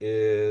have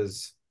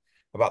is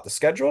about the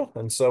schedule.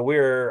 And so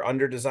we're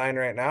under design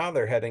right now.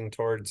 They're heading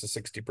towards a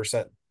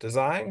 60%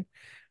 design.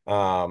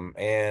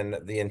 And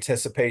the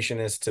anticipation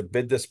is to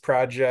bid this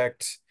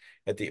project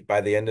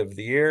by the end of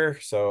the year.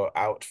 So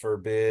out for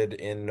bid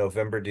in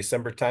November,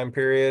 December time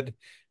period,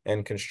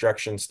 and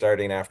construction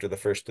starting after the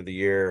first of the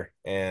year,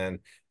 and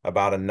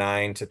about a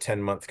 9 to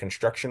 10 month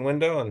construction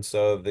window. And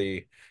so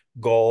the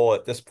goal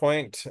at this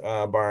point,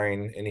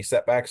 barring any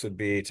setbacks, would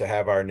be to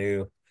have our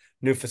new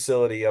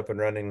facility up and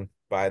running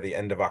by the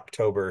end of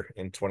October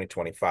in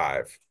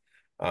 2025.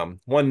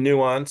 One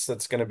nuance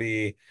that's going to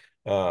be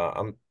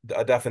a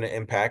definite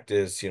impact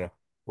is,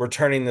 we're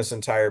turning this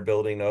entire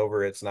building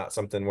over. It's not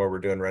something where we're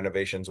doing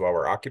renovations while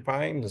we're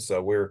occupying.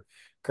 So we're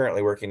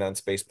currently working on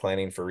space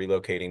planning for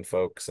relocating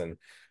folks, and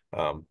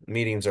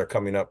meetings are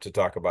coming up to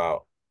talk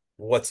about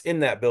what's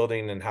in that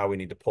building and how we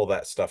need to pull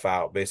that stuff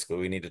out. Basically,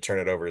 we need to turn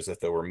it over as if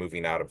they were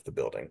moving out of the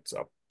building.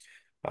 So,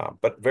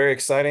 but very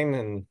exciting,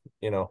 and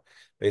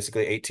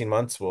basically 18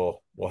 months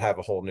we'll have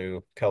a whole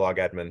new Kellogg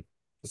admin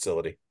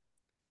facility.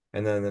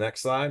 And then the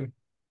next slide.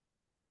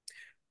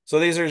 So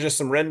these are just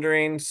some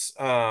renderings.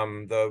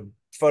 The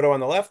photo on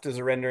the left is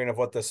a rendering of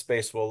what the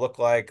space will look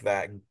like.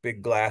 That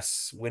big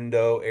glass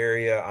window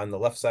area on the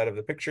left side of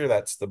the picture,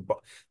 it's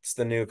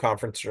the new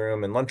conference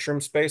room and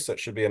lunchroom space. So it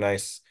should be a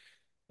nice,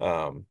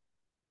 I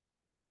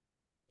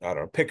don't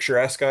know,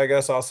 picturesque, I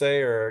guess I'll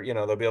say, or,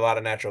 there'll be a lot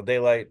of natural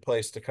daylight,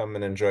 place to come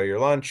and enjoy your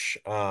lunch.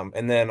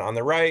 And then on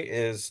the right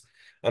is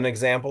an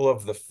example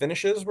of the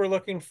finishes we're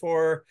looking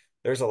for.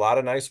 There's a lot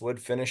of nice wood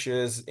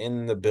finishes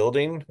in the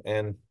building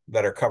and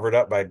that are covered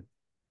up by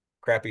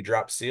crappy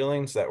drop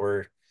ceilings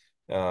and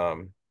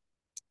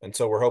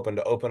so we're hoping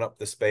to open up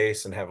the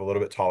space and have a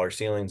little bit taller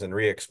ceilings and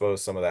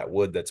re-expose some of that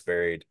wood that's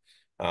buried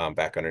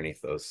back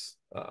underneath those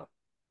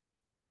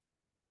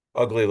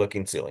ugly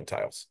looking ceiling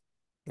tiles.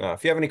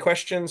 If you have any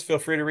questions, feel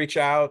free to reach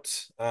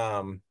out.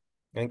 I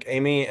think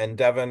Amy and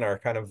Devin are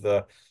kind of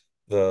the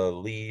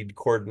lead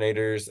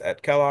coordinators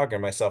at Kellogg,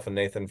 and myself and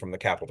Nathan from the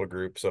Capital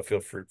Group. So feel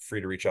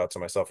free to reach out to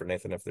myself or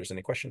Nathan if there's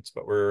any questions.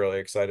 But we're really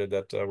excited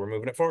that we're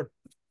moving it forward.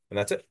 And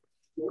that's it.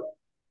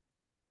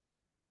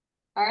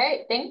 All right,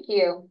 thank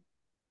you.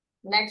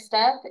 Next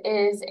up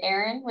is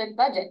Erin with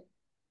budget.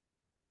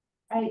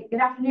 All right,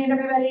 good afternoon,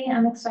 everybody.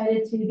 I'm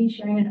excited to be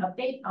sharing an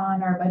update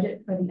on our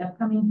budget for the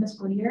upcoming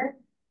fiscal year.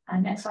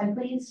 Next slide,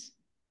 please.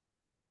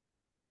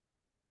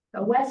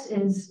 The WES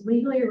is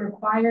legally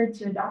required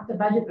to adopt the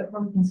budget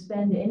before we can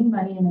spend any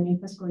money in the new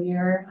fiscal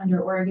year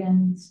under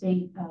Oregon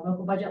state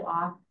local budget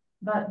law.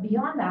 But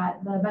beyond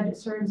that, the budget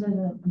serves as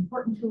an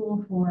important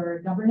tool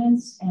for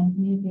governance and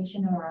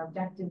communication of our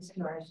objectives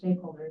to our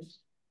stakeholders.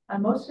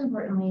 Most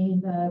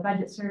importantly, the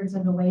budget serves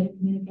as a way to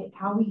communicate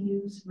how we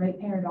use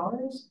ratepayer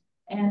dollars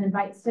and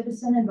invite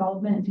citizen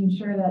involvement to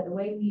ensure that the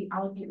way we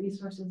allocate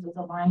resources is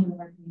aligned with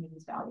our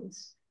community's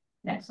values.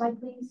 Next slide,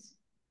 please.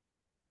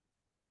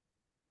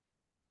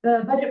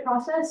 The budget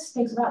process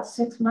takes about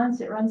 6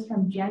 months. It runs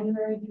from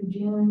January through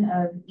June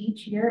of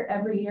each year,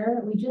 every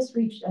year. We just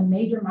reached a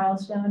major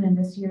milestone in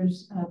this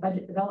year's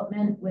budget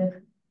development with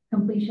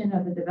completion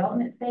of the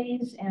development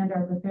phase and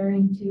are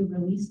preparing to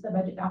release the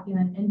budget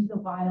document into the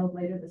wild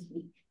later this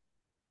week.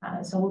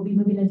 So we'll be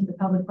moving into the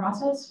public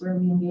process where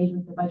we engage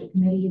with the budget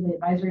committee, the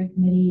advisory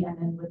committee, and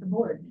then with the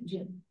board in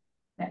June.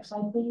 Next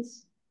slide,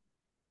 please.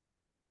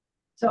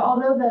 So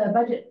although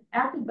the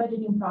active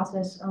budgeting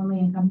process only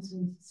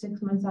encompasses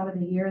 6 months out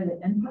of the year,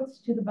 the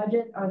inputs to the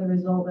budget are the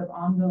result of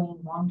ongoing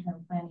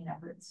long-term planning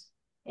efforts.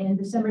 In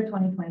December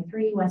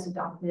 2023, WES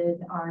adopted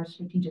our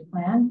strategic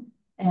plan,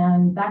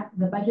 and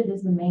the budget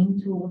is the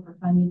main tool for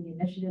funding the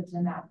initiatives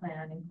in that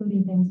plan,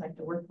 including things like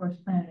the Workforce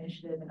Plan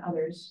Initiative and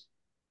others.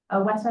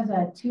 WES has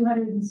a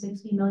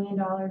 $260 million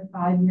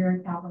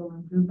 5-year capital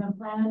improvement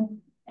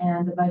plan,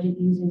 and the budget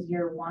uses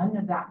year 1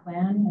 of that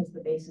plan as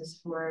the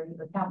basis for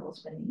the capital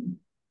spending.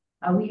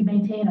 We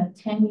maintain a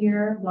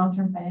 10-year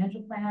long-term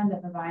financial plan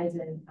that provides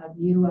a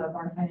view of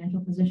our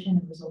financial position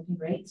and resulting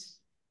rates.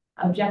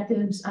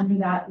 Objectives under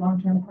that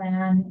long-term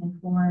plan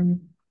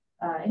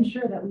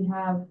ensure that we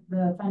have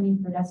the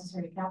funding for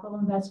necessary capital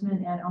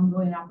investment and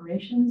ongoing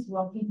operations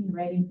while keeping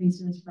rate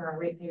increases for our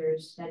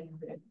ratepayers steady and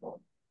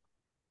predictable.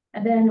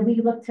 And then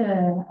we look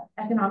to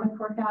economic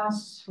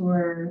forecasts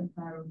for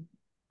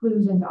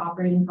clues into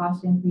operating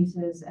cost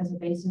increases as a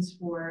basis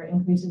for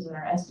increases in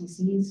our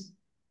SDCs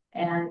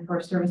and for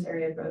service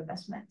area growth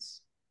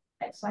estimates.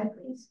 Next slide,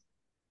 please.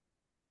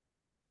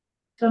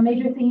 So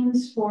major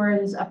themes for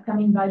this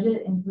upcoming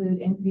budget include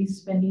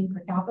increased spending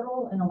for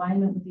capital in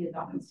alignment with the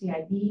adopted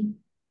CIP,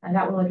 and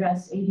that will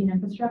address aging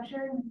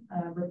infrastructure,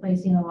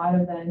 replacing a lot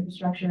of the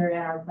infrastructure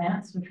at our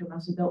plants, which were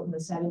mostly built in the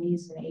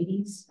 70s and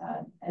 80s,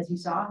 as you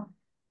saw,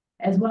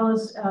 as well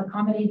as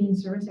accommodating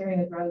service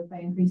area growth by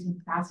increasing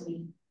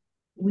capacity.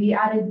 We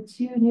added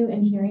 2 new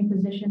engineering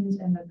positions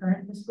in the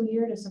current fiscal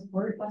year to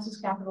support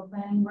WES's capital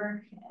planning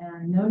work,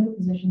 and no new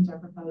positions are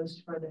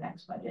proposed for the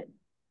next budget.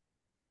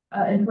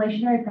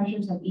 Inflationary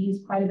pressures have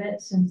eased quite a bit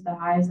since the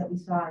highs that we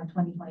saw in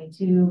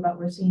 2022, but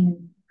we're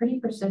seeing pretty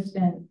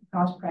persistent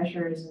cost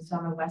pressures in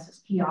some of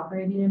WES's key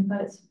operating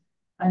inputs.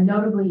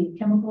 Notably,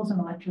 chemicals and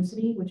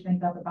electricity, which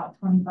make up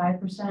about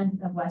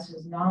 25% of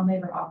WES's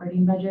non-labor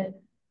operating budget,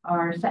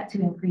 are set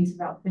to increase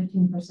about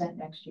 15%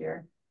 next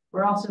year.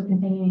 We're also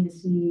continuing to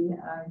see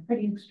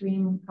pretty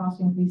extreme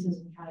cost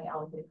increases in county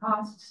allocated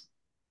costs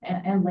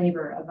and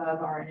labor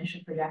above our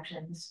initial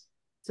projections.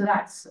 So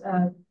that's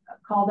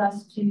called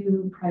us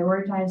to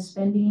prioritize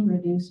spending,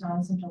 reduce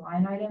non-essential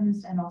line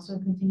items, and also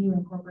continue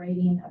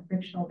incorporating a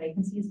frictional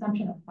vacancy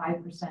assumption of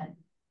 5%.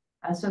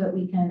 So that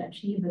we can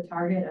achieve the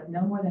target of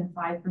no more than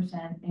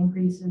 5%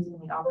 increases in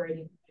the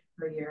operating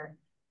per year.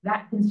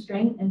 That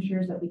constraint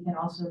ensures that we can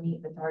also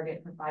meet the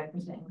target for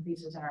 5%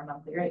 increases in our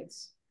monthly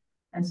rates.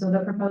 And so the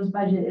proposed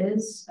budget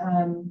is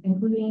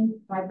including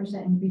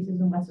 5% increases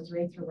in WES's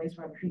rates for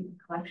wastewater treatment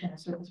collection and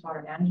surface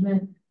water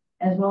management,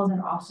 as well as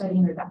an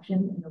offsetting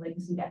reduction in the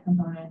legacy debt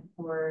component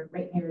for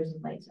ratepayers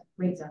in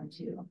rate zone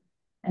 2.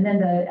 And then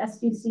the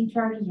SDC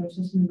charges, or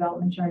system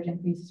development charge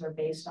increases, are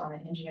based on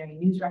an engineering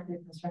news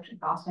record construction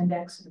cost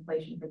index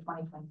inflation for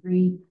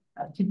 2023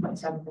 of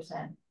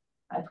 2.7%.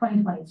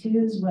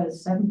 2022's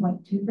was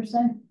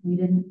 7.2%. We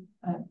didn't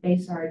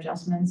base our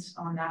adjustments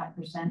on that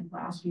percent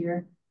last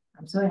year.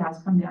 So it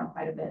has come down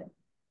quite a bit.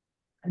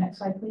 Next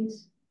slide,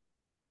 please.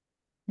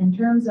 In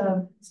terms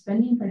of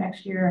spending for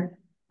next year,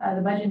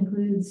 the budget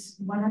includes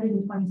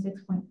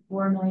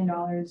 $126.4 million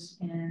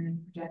in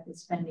projected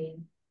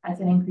spending. That's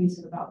an increase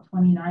of about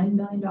 $29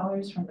 million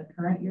from the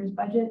current year's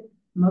budget,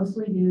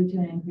 mostly due to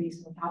an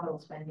increase in capital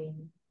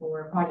spending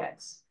for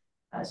projects.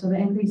 So the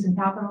increase in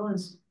capital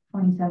is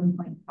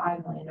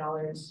 $27.5 million,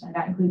 and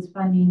that includes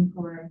funding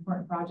for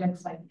important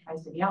projects like the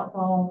Tri-City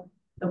Outfall,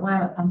 the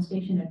Willamette Pump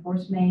Station and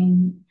Force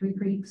Main, Three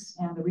Creeks,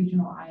 and the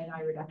Regional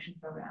I&I Reduction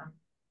Program.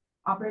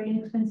 Operating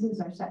expenses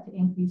are set to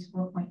increase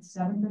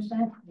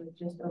 4.7%, with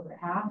just over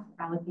half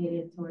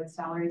allocated towards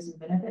salaries and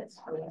benefits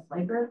for WES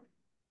labor.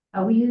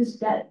 We use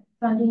debt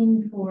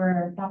funding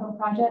for capital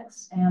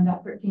projects, and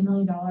that $13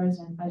 million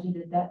in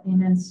budgeted debt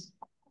payments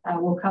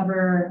will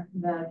cover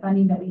the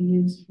funding that we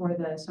used for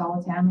the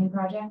solids handling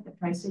project at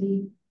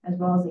Tri-City, as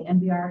well as the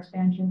NBR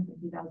expansion from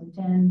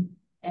 2010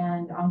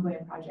 and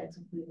ongoing projects,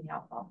 including the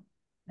outfall.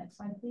 Next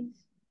slide,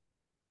 please.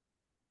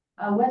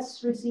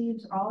 WES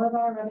receives all of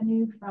our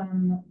revenue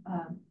from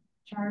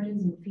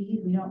charges and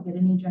fees. We don't get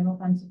any general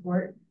fund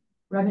support.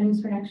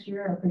 Revenues for next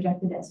year are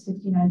projected at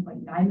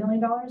 $69.9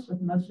 million,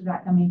 with most of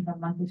that coming from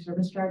monthly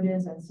service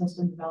charges and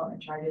system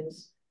development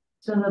charges.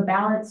 So the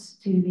balance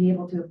to be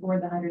able to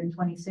afford the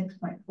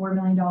 $126.4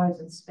 million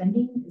in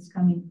spending is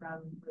coming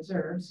from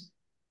reserves.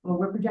 Well,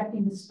 we're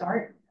projecting to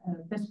start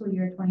fiscal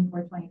year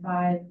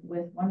 24-25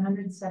 with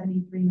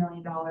 $173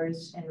 million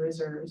in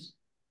reserves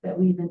that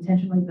we've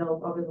intentionally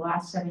built over the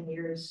last several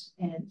years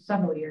in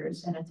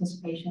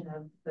anticipation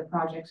of the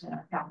projects in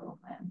our capital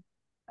plan.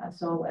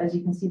 So as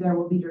you can see there,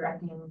 we'll be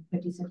directing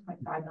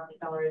 $56.5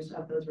 million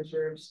of those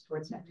reserves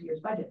towards next year's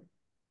budget.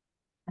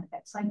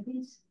 Next slide,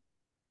 please.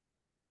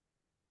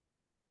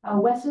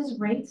 WES's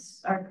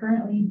rates are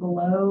currently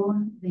below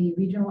the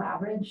regional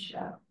average.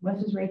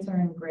 WES's rates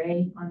are in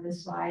gray on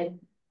this slide.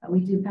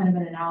 We do kind of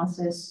an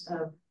analysis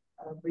of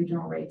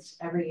regional rates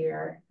every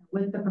year.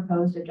 With the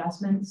proposed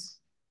adjustments,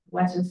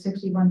 WES's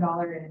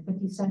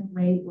 $61.50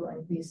 rate will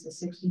increase to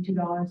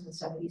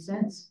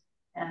 $62.70.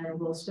 And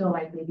will still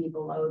likely be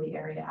below the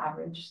area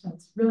average. So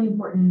it's really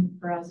important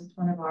for us. It's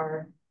one of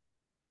our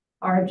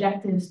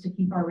objectives to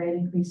keep our rate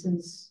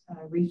increases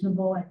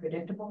reasonable and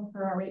predictable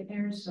for our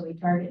ratepayers. So we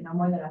target no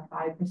more than a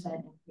 5%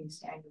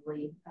 increase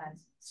annually and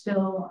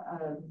still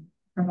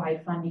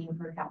provide funding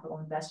for capital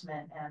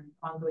investment and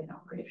ongoing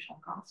operational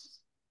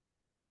costs.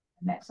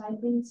 Next slide,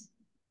 please.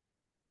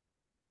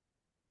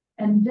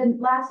 And then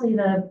lastly,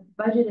 the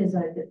budget is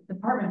a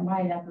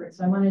department-wide effort.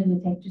 So I wanted to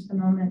take just a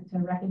moment to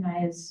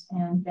recognize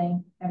and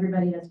thank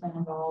everybody that's been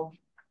involved.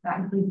 That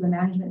includes the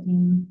management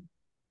team,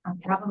 our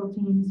capital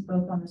teams,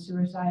 both on the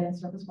sewer side and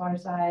surface water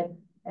side,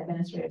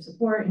 administrative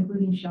support,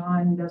 including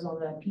Sean, who does all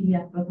the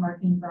PDF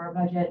bookmarking for our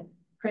budget,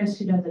 Chris,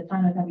 who does a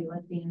ton of heavy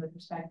lifting with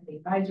respect to the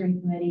advisory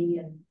committee,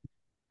 and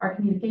our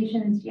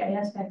communications,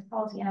 GIS techs,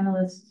 policy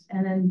analysts,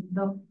 and then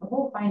the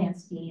whole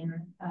finance team,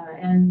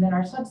 and then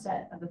our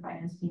subset of the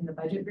finance team, the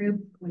budget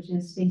group, which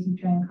is Stacey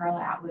Tran,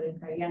 Carla Atwood, and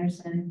Craig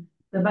Anderson.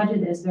 The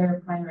budget is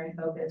their primary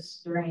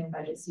focus during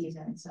budget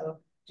season. So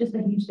just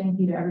a huge thank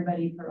you to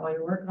everybody for all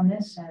your work on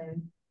this,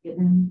 and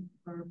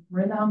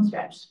we're in the home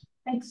stretch.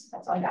 Thanks,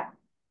 that's all I got.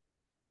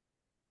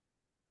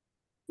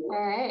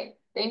 All right,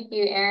 thank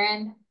you,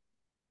 Erin.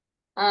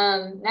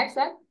 Next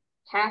up,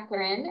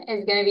 Catherine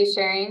is going to be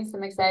sharing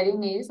some exciting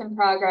news and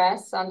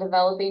progress on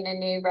developing a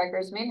new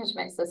records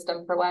management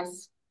system for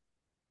WES.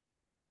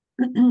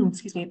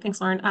 Excuse me. Thanks,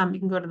 Lauren. You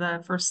can go to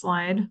the first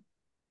slide.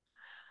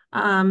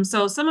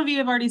 So some of you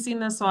have already seen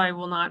this, so I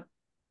will not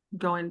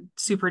go in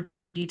super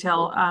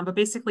detail. But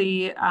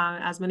basically,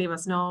 as many of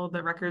us know,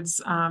 the records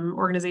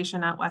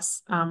organization at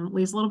WES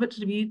leaves a little bit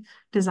to be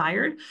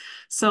desired.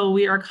 So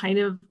we're trying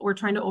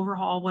to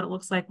overhaul what it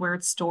looks like, where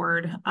it's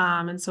stored.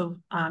 And so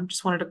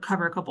just wanted to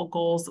cover a couple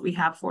goals that we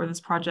have for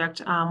this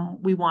project.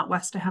 We want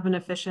WES to have an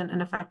efficient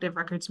and effective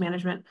records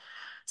management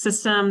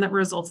system that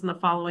results in the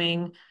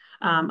following: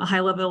 a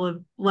high level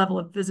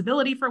of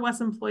visibility for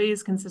WES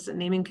employees, consistent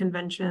naming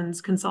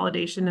conventions,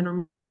 consolidation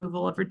and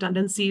removal of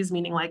redundancies,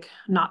 meaning like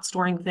not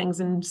storing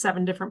things in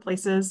 7 different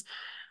places,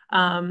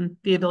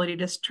 the ability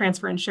to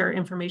transfer and share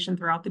information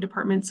throughout the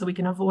department so we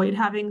can avoid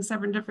having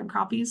 7 different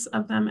copies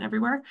of them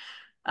everywhere.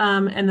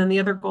 And then the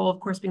other goal, of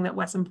course, being that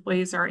WES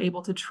employees are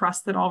able to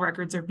trust that all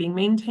records are being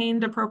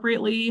maintained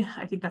appropriately.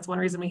 I think that's one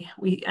reason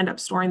we end up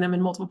storing them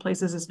in multiple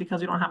places, is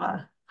because we don't have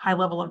a high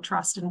level of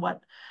trust in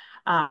what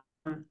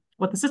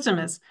the system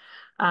is.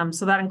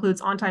 So that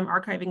includes on-time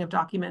archiving of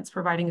documents,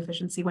 providing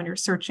efficiency when you're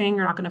searching.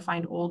 You're not going to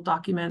find old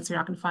documents. You're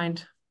not going to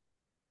find,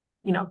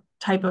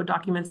 typo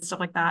documents, stuff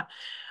like that.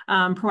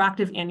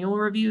 Proactive annual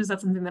reviews,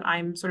 that's something that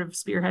I'm sort of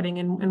spearheading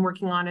and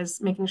working on,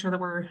 is making sure that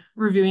we're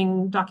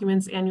reviewing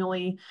documents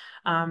annually,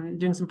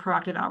 doing some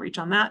proactive outreach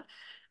on that.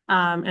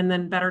 And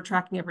then better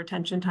tracking of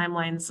retention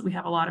timelines. We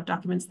have a lot of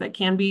documents that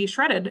can be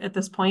shredded at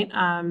this point.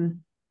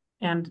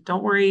 And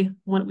don't worry,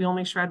 we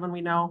only shred when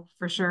we know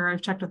for sure.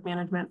 I've checked with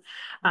management.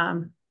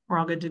 We're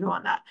all good to go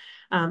on that.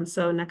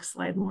 So next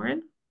slide,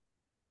 Lauren.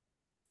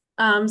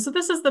 So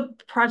this is the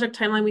project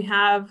timeline we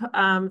have.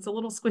 It's a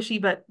little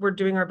squishy, but we're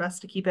doing our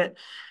best to keep it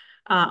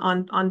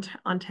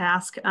on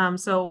task.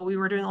 So we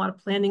were doing a lot of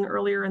planning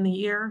earlier in the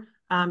year,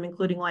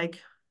 including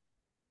like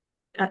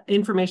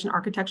information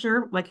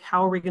architecture, like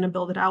how are we going to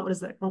build it out? What is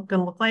that going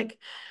to look like?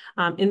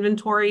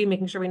 Inventory,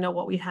 making sure we know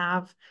what we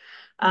have.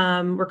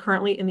 We're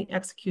currently in the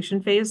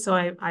execution phase. So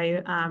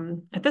I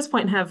at this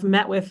point have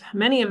met with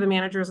many of the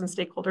managers and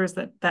stakeholders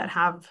that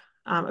have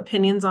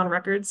opinions on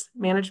records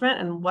management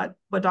and what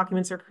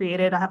documents are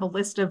created. I have a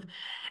list of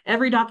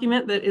every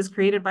document that is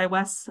created by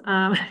WES.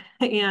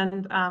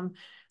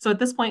 So at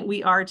this point,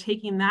 we are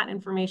taking that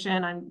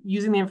information. I'm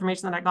using the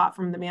information that I got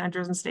from the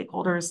managers and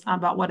stakeholders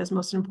about what is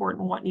most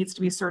important, what needs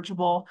to be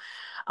searchable.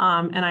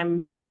 And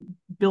I'm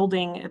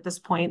building at this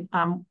point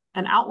an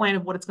outline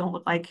of what it's going to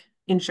look like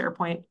in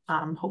SharePoint,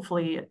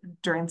 hopefully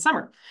during the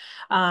summer.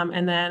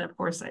 And then, of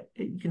course,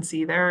 you can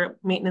see there,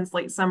 maintenance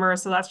late summer.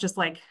 So that's just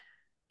like,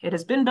 it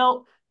has been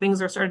built.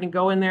 Things are starting to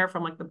go in there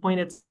from like the point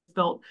it's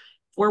built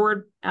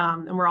forward.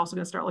 And we're also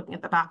going to start looking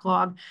at the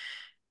backlog.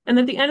 And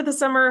at the end of the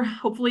summer,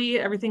 hopefully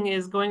everything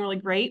is going really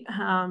great.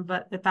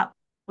 But at that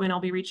point,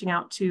 I'll be reaching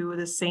out to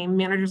the same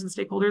managers and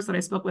stakeholders that I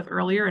spoke with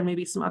earlier, and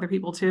maybe some other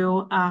people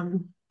too,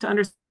 to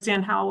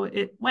understand how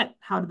it went.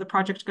 How did the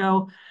project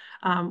go?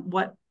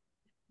 What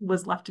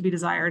was left to be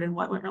desired and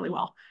what went really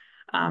well.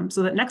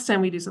 So that next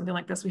time we do something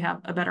like this, we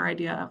have a better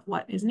idea of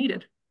what is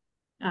needed.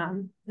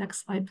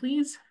 Next slide,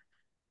 please.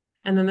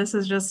 And then this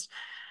is just,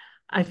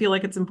 I feel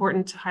like it's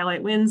important to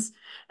highlight wins.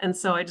 And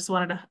so I just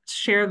wanted to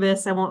share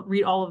this. I won't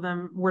read all of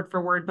them word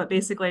for word, but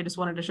basically I just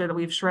wanted to share that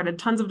we've shredded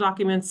tons of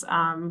documents.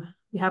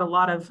 We had a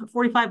lot of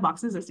 45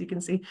 boxes, as you can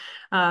see,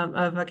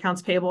 of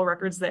accounts payable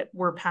records that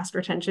were past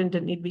retention,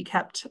 didn't need to be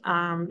kept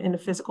in a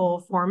physical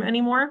form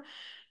anymore.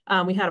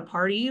 We had a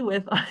party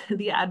with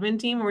the admin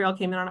team where we all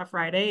came in on a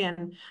Friday,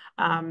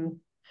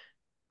 and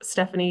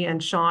Stephanie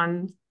and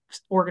Sean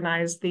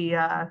organized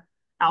the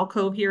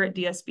alcove here at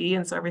DSB.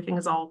 And so everything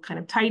is all kind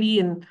of tidy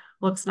and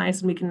looks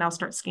nice. And we can now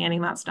start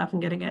scanning that stuff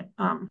and getting it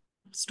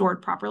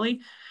stored properly.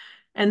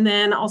 And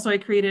then also I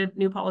created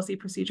new policy,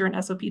 procedure,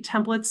 and SOP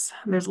templates.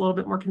 There's a little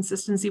bit more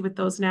consistency with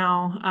those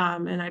now.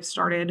 And I've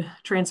started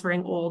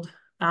transferring old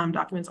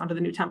documents onto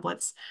the new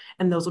templates,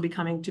 and those will be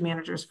coming to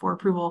managers for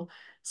approval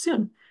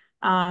soon.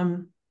 I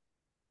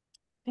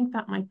think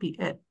that might be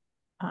it.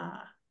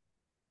 I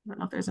don't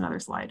know if there's another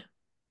slide.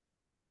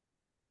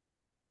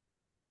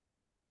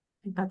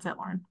 I think that's it,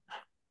 Lauren.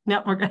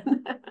 Nope, we're good.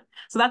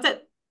 So that's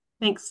it.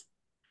 Thanks.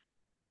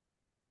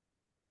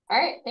 All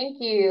right, thank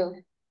you.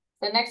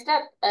 So next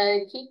up,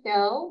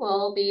 Kiko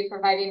will be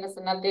providing us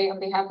an update on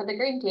behalf of the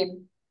Green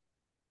Team.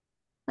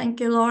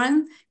 Thank you,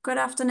 Lauren. Good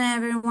afternoon,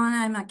 everyone.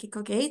 I'm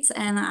Akiko Gates,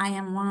 and I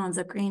am one of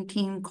the Green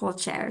Team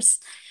co-chairs.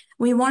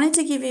 We wanted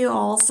to give you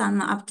all some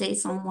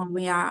updates on what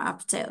we are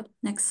up to.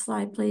 Next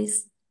slide,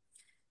 please.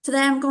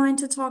 Today, I'm going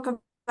to talk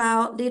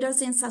about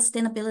Leaders in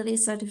Sustainability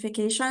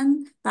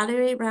Certification,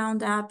 Battery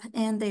Roundup,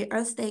 and the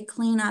Earth Day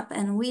Cleanup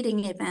and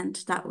Weeding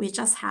event that we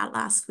just had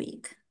last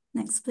week.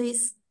 Next,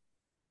 please.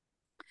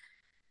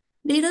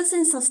 Leaders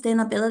in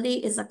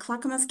Sustainability is a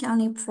Clackamas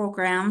County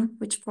program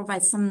which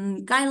provides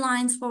some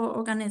guidelines for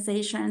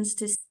organizations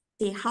to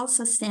see how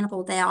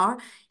sustainable they are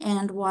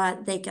and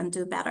what they can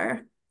do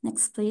better.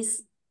 Next,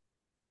 please.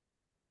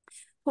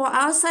 For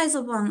our size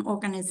of an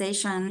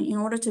organization, in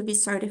order to be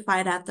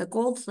certified at the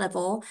gold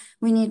level,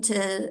 we need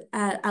to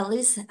have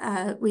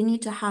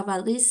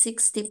at least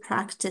 60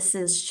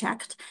 practices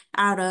checked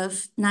out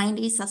of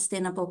 90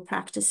 sustainable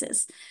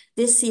practices.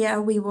 This year,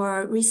 we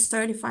were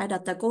recertified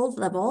at the gold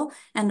level,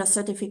 and the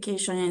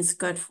certification is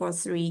good for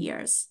 3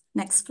 years.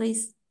 Next,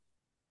 please.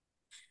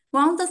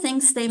 One of the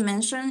things they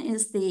mention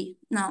is thank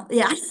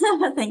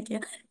you.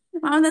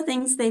 One of the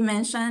things they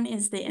mention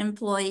is the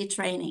employee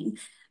training.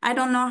 I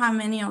don't know how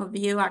many of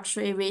you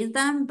actually read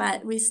them,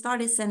 but we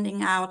started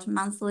sending out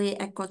monthly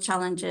Echo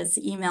Challenges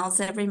emails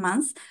every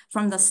month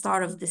from the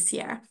start of this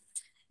year.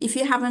 If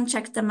you haven't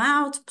checked them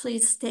out,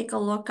 please take a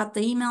look at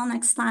the email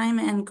next time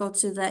and go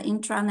to the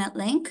intranet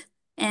link,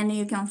 and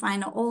you can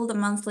find all the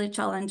monthly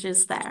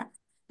challenges there.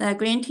 The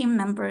green team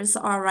members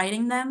are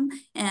writing them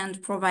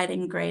and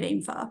providing great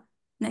info.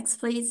 Next,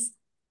 please.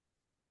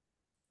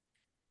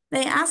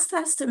 They asked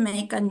us to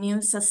make a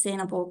new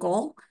sustainable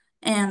goal,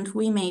 and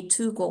we made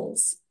 2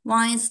 goals.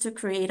 One is to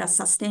create a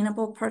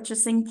sustainable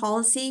purchasing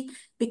policy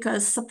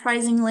because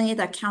surprisingly,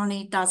 the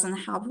county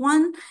doesn't have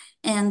one.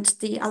 And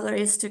the other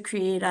is to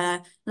create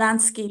a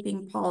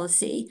landscaping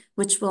policy,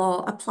 which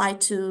will apply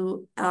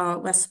to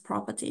WES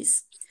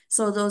properties.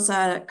 So those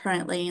are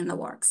currently in the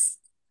works.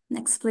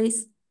 Next,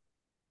 please.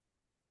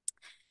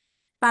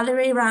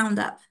 Battery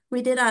roundup.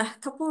 We did a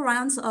couple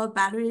rounds of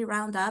battery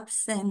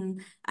roundups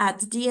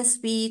at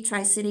DSB,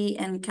 Tri-City,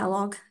 and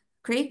Kellogg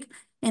Creek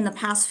in the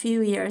past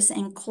few years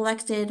and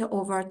collected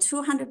over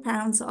 200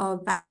 pounds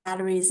of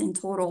batteries in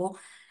total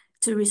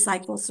to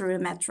recycle through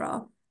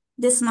Metro.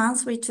 This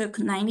month, we took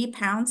 90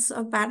 pounds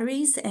of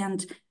batteries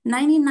and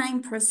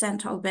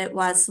 99% of it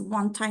was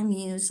one-time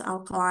use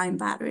alkaline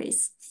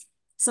batteries.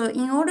 So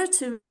in order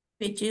to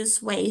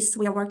reduce waste,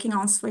 we are working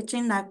on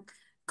switching that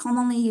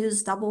commonly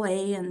used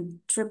AA and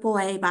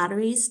AAA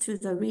batteries to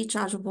the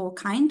rechargeable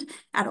kind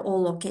at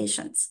all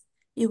locations.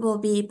 It will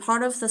be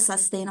part of the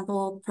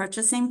sustainable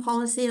purchasing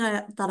policy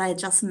that I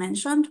just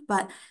mentioned,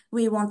 but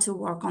we want to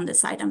work on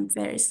this item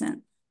very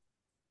soon.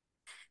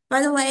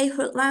 By the way,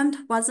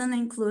 Hoodland wasn't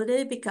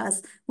included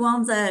because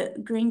one of the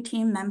green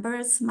team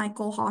members,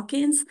 Michael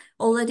Hawkins,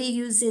 already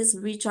uses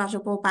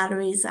rechargeable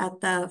batteries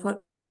at the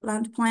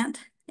Hoodland plant,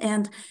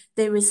 and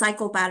they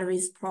recycle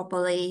batteries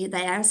properly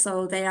there,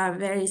 so they are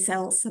very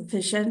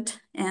self-sufficient.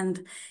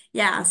 And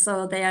yeah,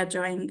 so they are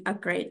doing a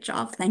great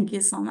job. Thank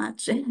you so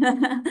much,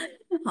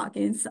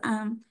 Hawkins.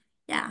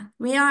 Yeah,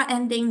 we are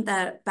ending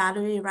the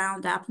battery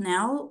roundup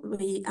now.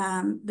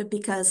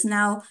 Because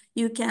now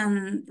you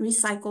can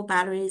recycle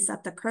batteries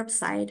at the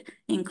curbside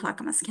in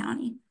Clackamas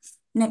County.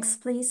 Next,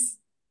 please.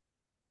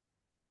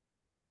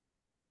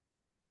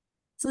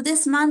 So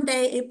this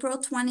Monday, April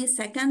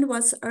 22nd,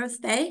 was Earth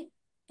Day,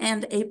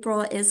 and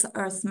April is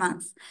Earth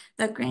Month.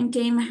 The Green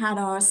Team had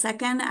our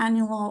second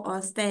annual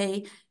Earth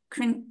Day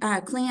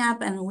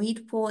cleanup and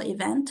weed pull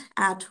event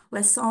at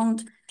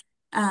West-owned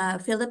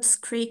Phillips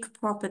Creek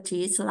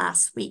Properties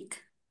last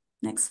week.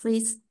 Next,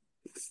 please.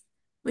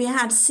 We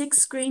had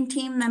 6 Green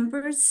Team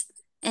members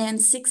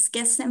and 6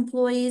 guest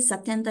employees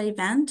attend the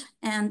event,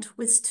 and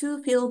with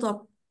 2 field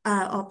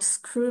ops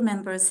crew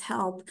members'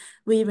 help,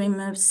 we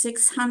removed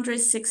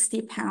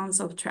 660 pounds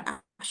of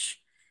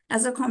trash.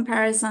 As a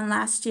comparison,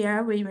 last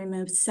year, we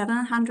removed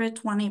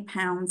 720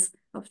 pounds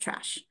of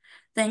trash.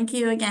 Thank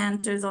you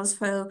again to those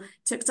who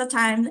took the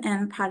time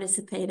and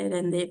participated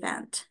in the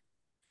event.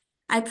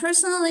 I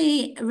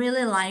personally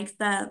really like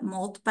the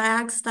mulch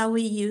bags that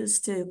we use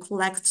to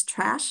collect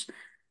trash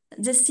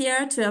this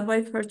year to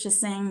avoid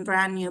purchasing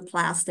brand new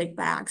plastic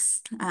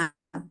bags,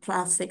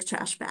 plastic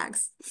trash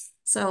bags.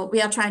 So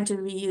we are trying to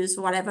reuse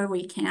whatever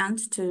we can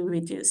to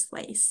reduce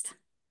waste.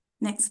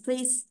 Next,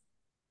 please.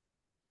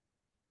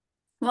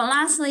 Well,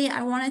 lastly,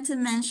 I wanted to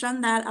mention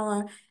that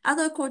our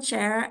other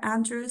co-chair,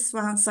 Andrew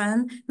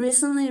Swanson,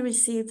 recently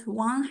received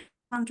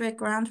 100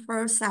 grant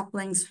for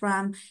saplings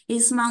from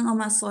East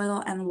Multnomah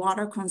Soil and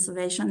Water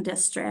Conservation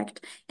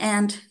District,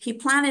 and he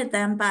planted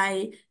them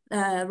by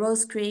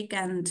Rose Creek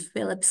and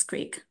Phillips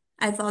Creek.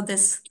 I thought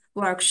this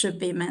work should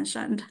be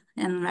mentioned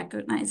and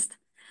recognized.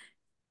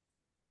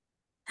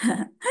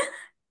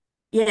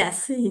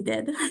 Yes, he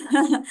did.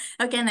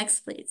 Okay,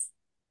 next, please.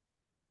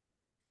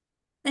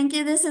 Thank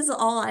you. This is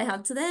all I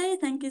have today.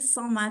 Thank you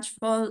so much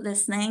for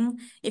listening.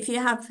 If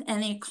you have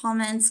any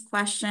comments,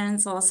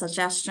 questions, or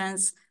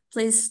suggestions,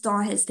 please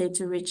don't hesitate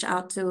to reach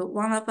out to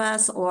one of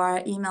us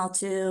or email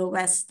to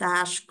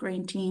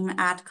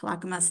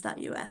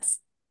west-greenteam@clackamas.us.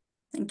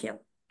 Thank you.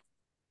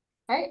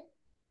 All right.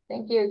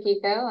 Thank you,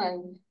 Kiko,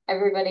 and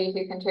everybody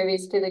who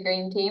contributes to the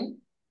Green Team.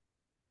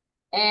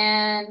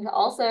 And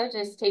also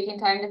just taking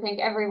time to thank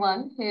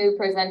everyone who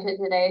presented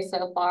today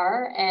so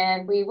far.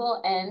 And we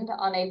will end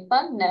on a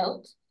fun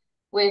note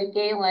with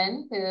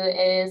Galen, who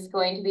is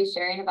going to be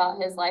sharing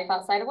about his life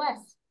outside of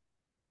WES.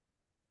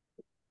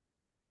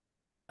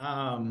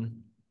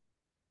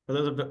 For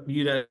those of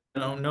you that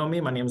don't know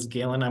me, my name is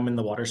Galen. I'm in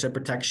the watershed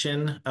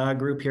protection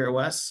group here at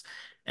WES.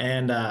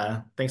 And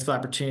thanks for the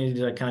opportunity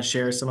to kind of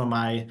share some of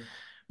my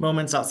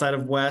moments outside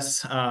of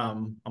WES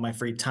on my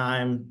free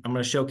time. I'm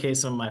going to showcase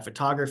some of my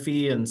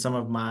photography and some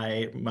of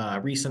my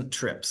recent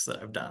trips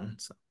that I've done.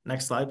 So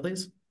next slide,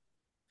 please.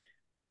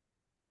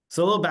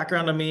 So a little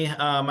background on me.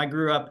 I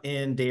grew up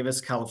in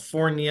Davis,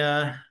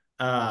 California,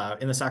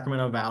 in the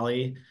Sacramento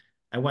Valley.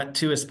 I went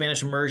to a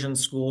Spanish immersion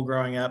school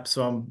growing up,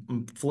 so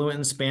I'm fluent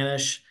in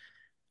Spanish.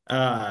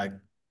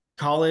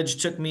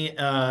 College took me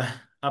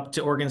up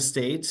to Oregon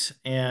State,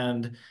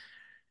 and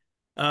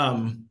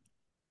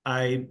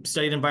I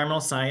studied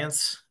environmental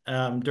science.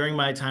 During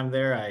my time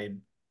there, I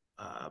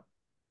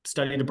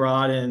studied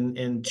abroad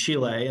in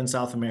Chile in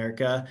South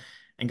America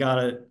and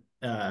got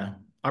an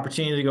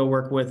opportunity to go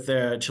work with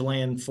the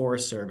Chilean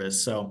Forest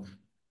Service. So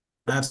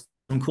I have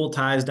some cool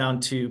ties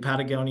down to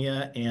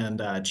Patagonia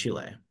and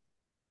Chile.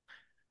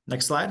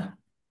 Next slide.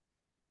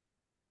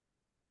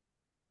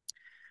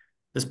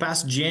 This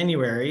past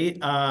January,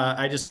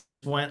 I just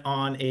went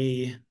on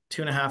a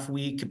 2.5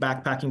 week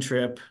backpacking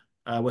trip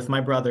with my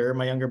brother,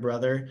 my younger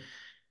brother,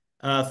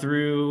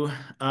 through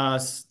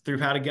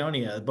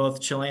Patagonia,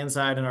 both Chilean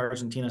side and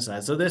Argentina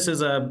side. So this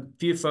is a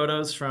few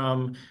photos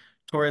from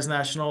Torres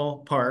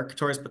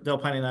del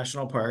Paine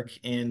National Park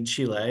in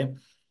Chile.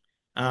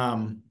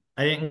 I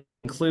didn't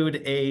include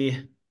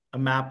a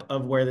map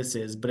of where this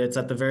is, but it's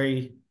at the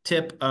very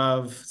tip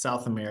of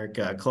South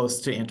America,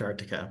 close to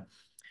Antarctica.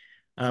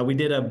 We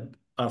did a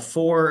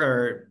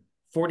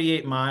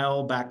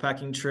 48-mile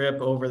backpacking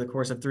trip over the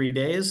course of 3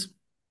 days.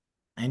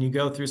 And you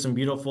go through some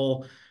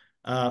beautiful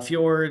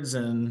fjords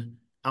and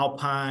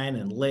alpine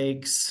and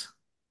lakes.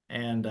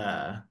 And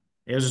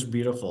it was just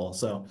beautiful.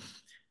 So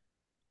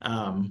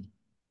that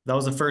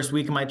was the first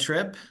week of my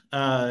trip.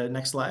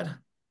 Next slide.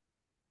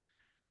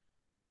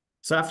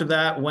 So after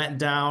that, went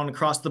down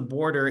across the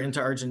border into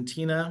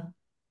Argentina,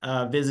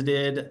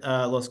 visited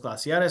Los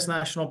Glaciares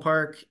National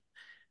Park.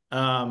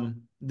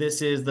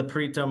 This is the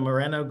Perito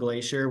Moreno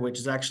Glacier, which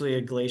is actually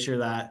a glacier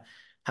that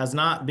has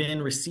not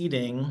been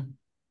receding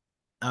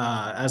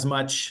as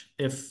much,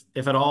 if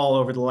at all,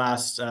 over the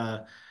last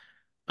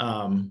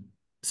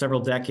several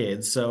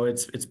decades. So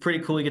it's pretty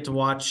cool. You get to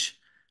watch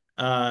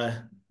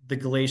the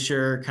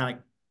glacier kind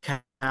of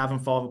calve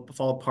and fall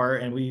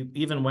apart. And we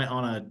even went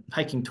on a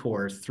hiking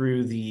tour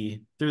through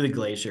the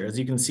glacier. As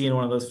you can see in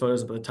one of those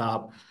photos up at the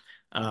top,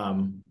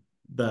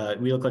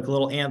 we look like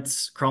little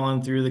ants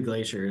crawling through the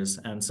glaciers.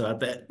 And so at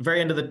the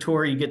very end of the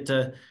tour, you get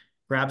to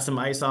grab some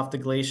ice off the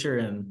glacier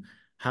and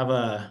have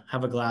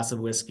a glass of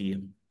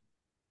whiskey.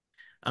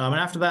 And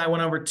after that, I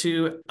went over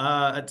to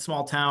a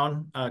small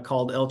town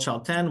called El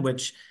Chalten,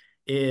 which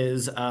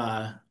is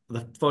the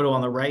photo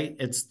on the right.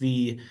 It's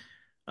the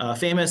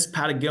famous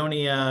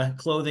Patagonia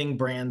clothing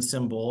brand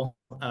symbol.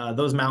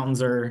 Those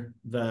mountains are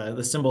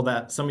the symbol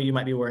that some of you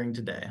might be wearing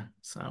today.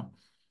 So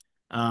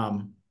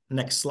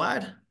next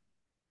slide.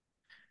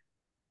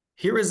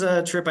 Here is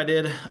a trip I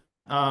did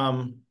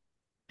a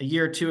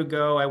year or two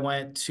ago. I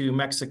went to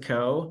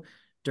Mexico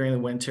during the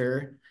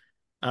winter.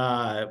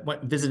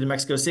 Visited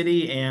Mexico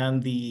City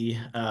and the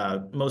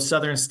most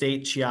southern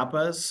state,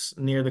 Chiapas,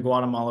 near the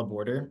Guatemala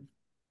border.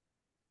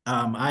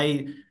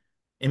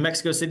 In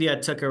Mexico City, I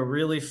took a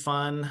really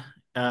fun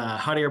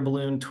hot air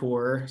balloon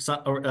tour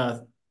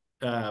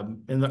in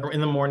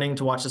the morning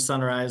to watch the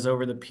sunrise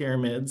over the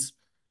pyramids.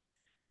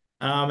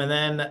 And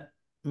then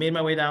made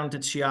my way down to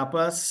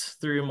Chiapas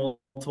through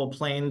multiple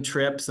plane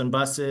trips and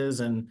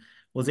buses, and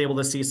was able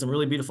to see some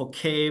really beautiful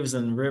caves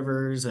and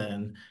rivers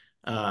and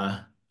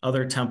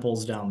other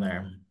temples down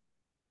there.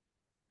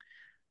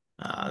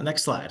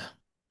 Next slide.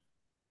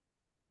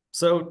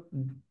 So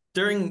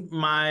during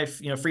my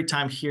free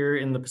time here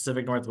in the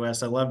Pacific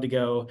Northwest, I love to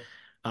go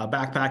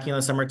backpacking in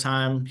the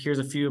summertime. Here's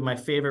a few of my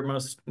favorite,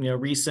 most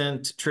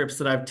recent trips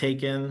that I've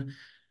taken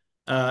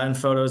and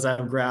photos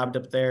I've grabbed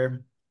up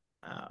there.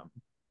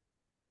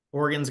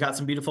 Oregon's got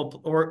some beautiful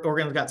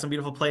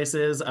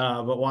places,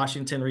 but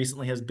Washington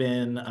recently has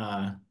been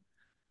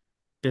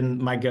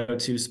my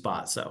go-to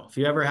spot. So if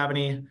you ever have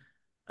any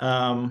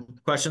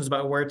questions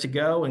about where to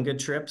go and good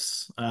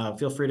trips,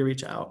 feel free to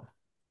reach out.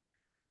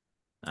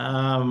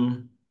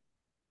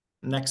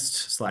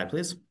 Next slide,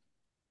 please.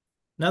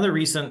 Another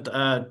recent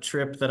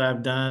trip that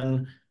I've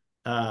done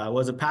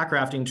was a pack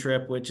rafting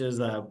trip, which is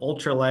a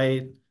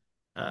ultralight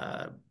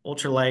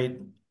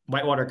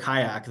whitewater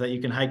kayak that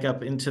you can hike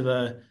up into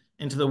the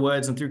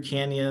woods and through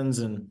canyons,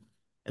 and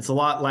it's a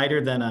lot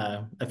lighter than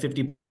a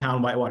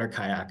 50-pound whitewater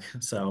kayak.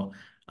 So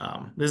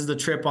this is the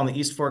trip on the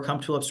East Fork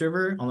Humptulips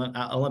River on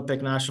the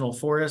Olympic National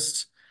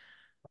Forest.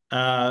 It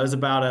was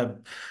about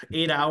an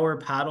 8-hour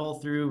paddle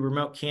through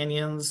remote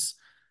canyons,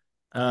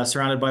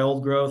 surrounded by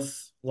old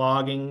growth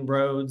logging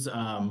roads.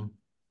 Or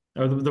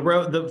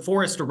the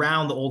forest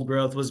around the old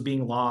growth was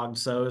being logged,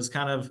 so it was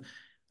kind of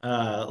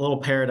a little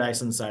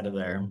paradise inside of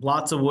there.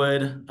 Lots of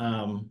wood,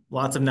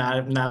 lots of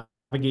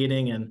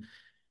navigating and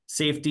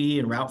safety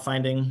and route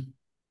finding.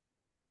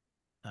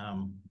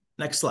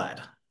 Next slide.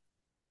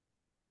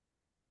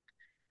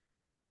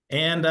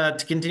 And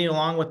to continue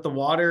along with the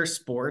water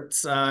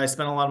sports, I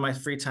spent a lot of my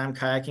free time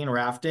kayaking and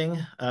rafting.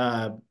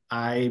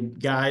 I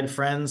guide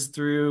friends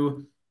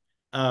through,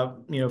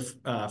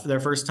 for their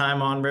first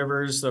time on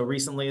rivers. So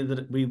recently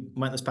we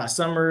went this past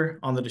summer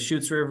on the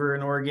Deschutes River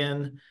in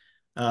Oregon,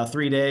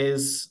 3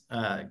 days.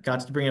 Got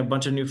to bring a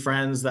bunch of new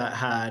friends that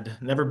had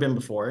never been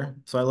before.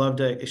 So I love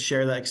to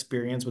share that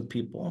experience with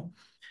people.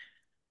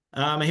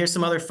 And here's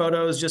some other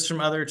photos just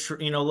from other,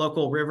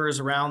 local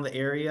rivers around the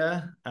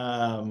area.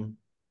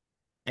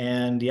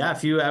 And yeah,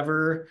 if you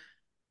ever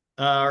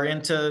are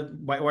into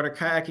whitewater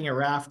kayaking or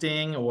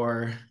rafting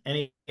or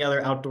any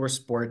other outdoor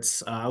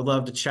sports, I would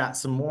love to chat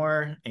some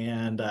more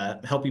and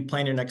help you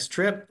plan your next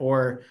trip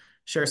or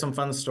share some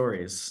fun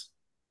stories.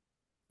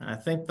 I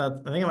think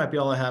it might be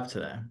all I have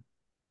today.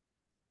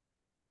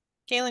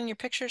 Galen, your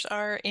pictures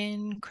are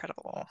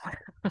incredible.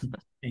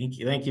 Thank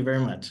you. Thank you very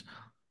much.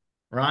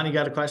 Ron, you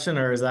got a question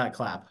or is that a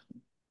clap?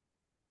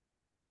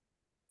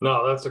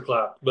 No, that's a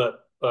clap. But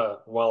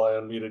while I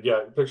unmuted,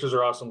 yeah, pictures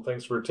are awesome.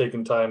 Thanks for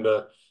taking time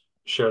to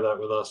share that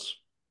with us.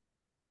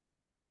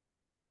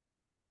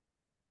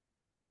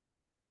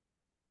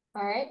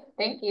 All right,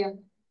 thank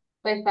you.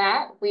 With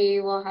that, we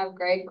will have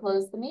Greg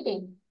close the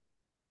meeting.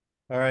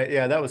 All right,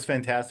 yeah, that was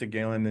fantastic,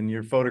 Galen, and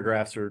your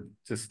photographs are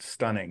just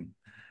stunning.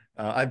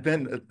 I've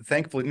been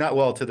thankfully not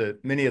well to the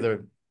many of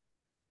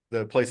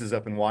the places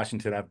up in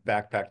Washington. I've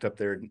backpacked up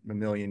there a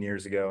million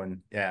years ago,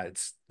 and yeah,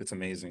 it's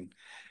amazing.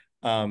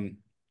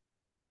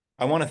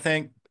 I want to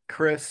thank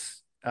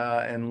Chris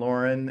and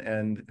Lauren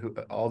and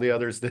all the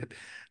others that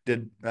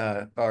did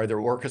either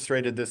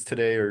orchestrated this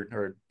today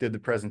or did the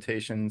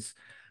presentations.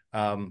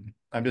 I'm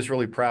just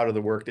really proud of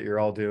the work that you're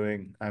all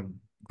doing. I'm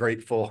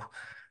grateful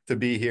to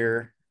be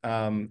here.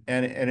 And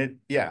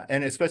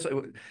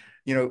especially,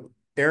 you know,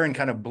 Erin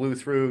kind of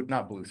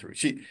not blew through.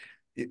 She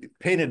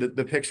painted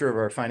the picture of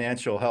our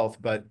financial health,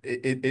 but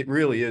it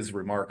really is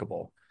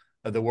remarkable,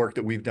 the work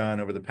that we've done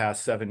over the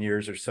past 7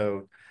 years or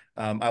so.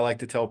 I like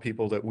to tell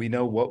people that we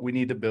know what we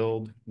need to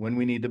build, when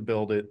we need to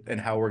build it,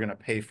 and how we're going to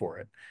pay for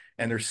it.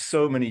 And there's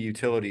so many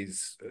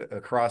utilities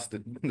across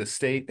the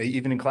state,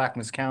 even in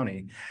Clackamas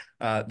County,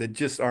 that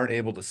just aren't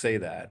able to say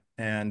that.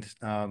 And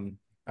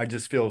I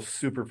just feel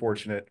super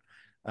fortunate.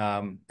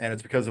 And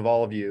it's because of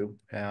all of you.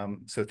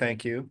 So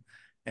thank you,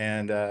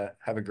 and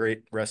have a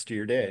great rest of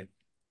your day.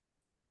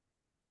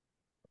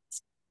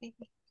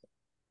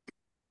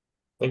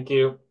 Thank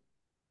you.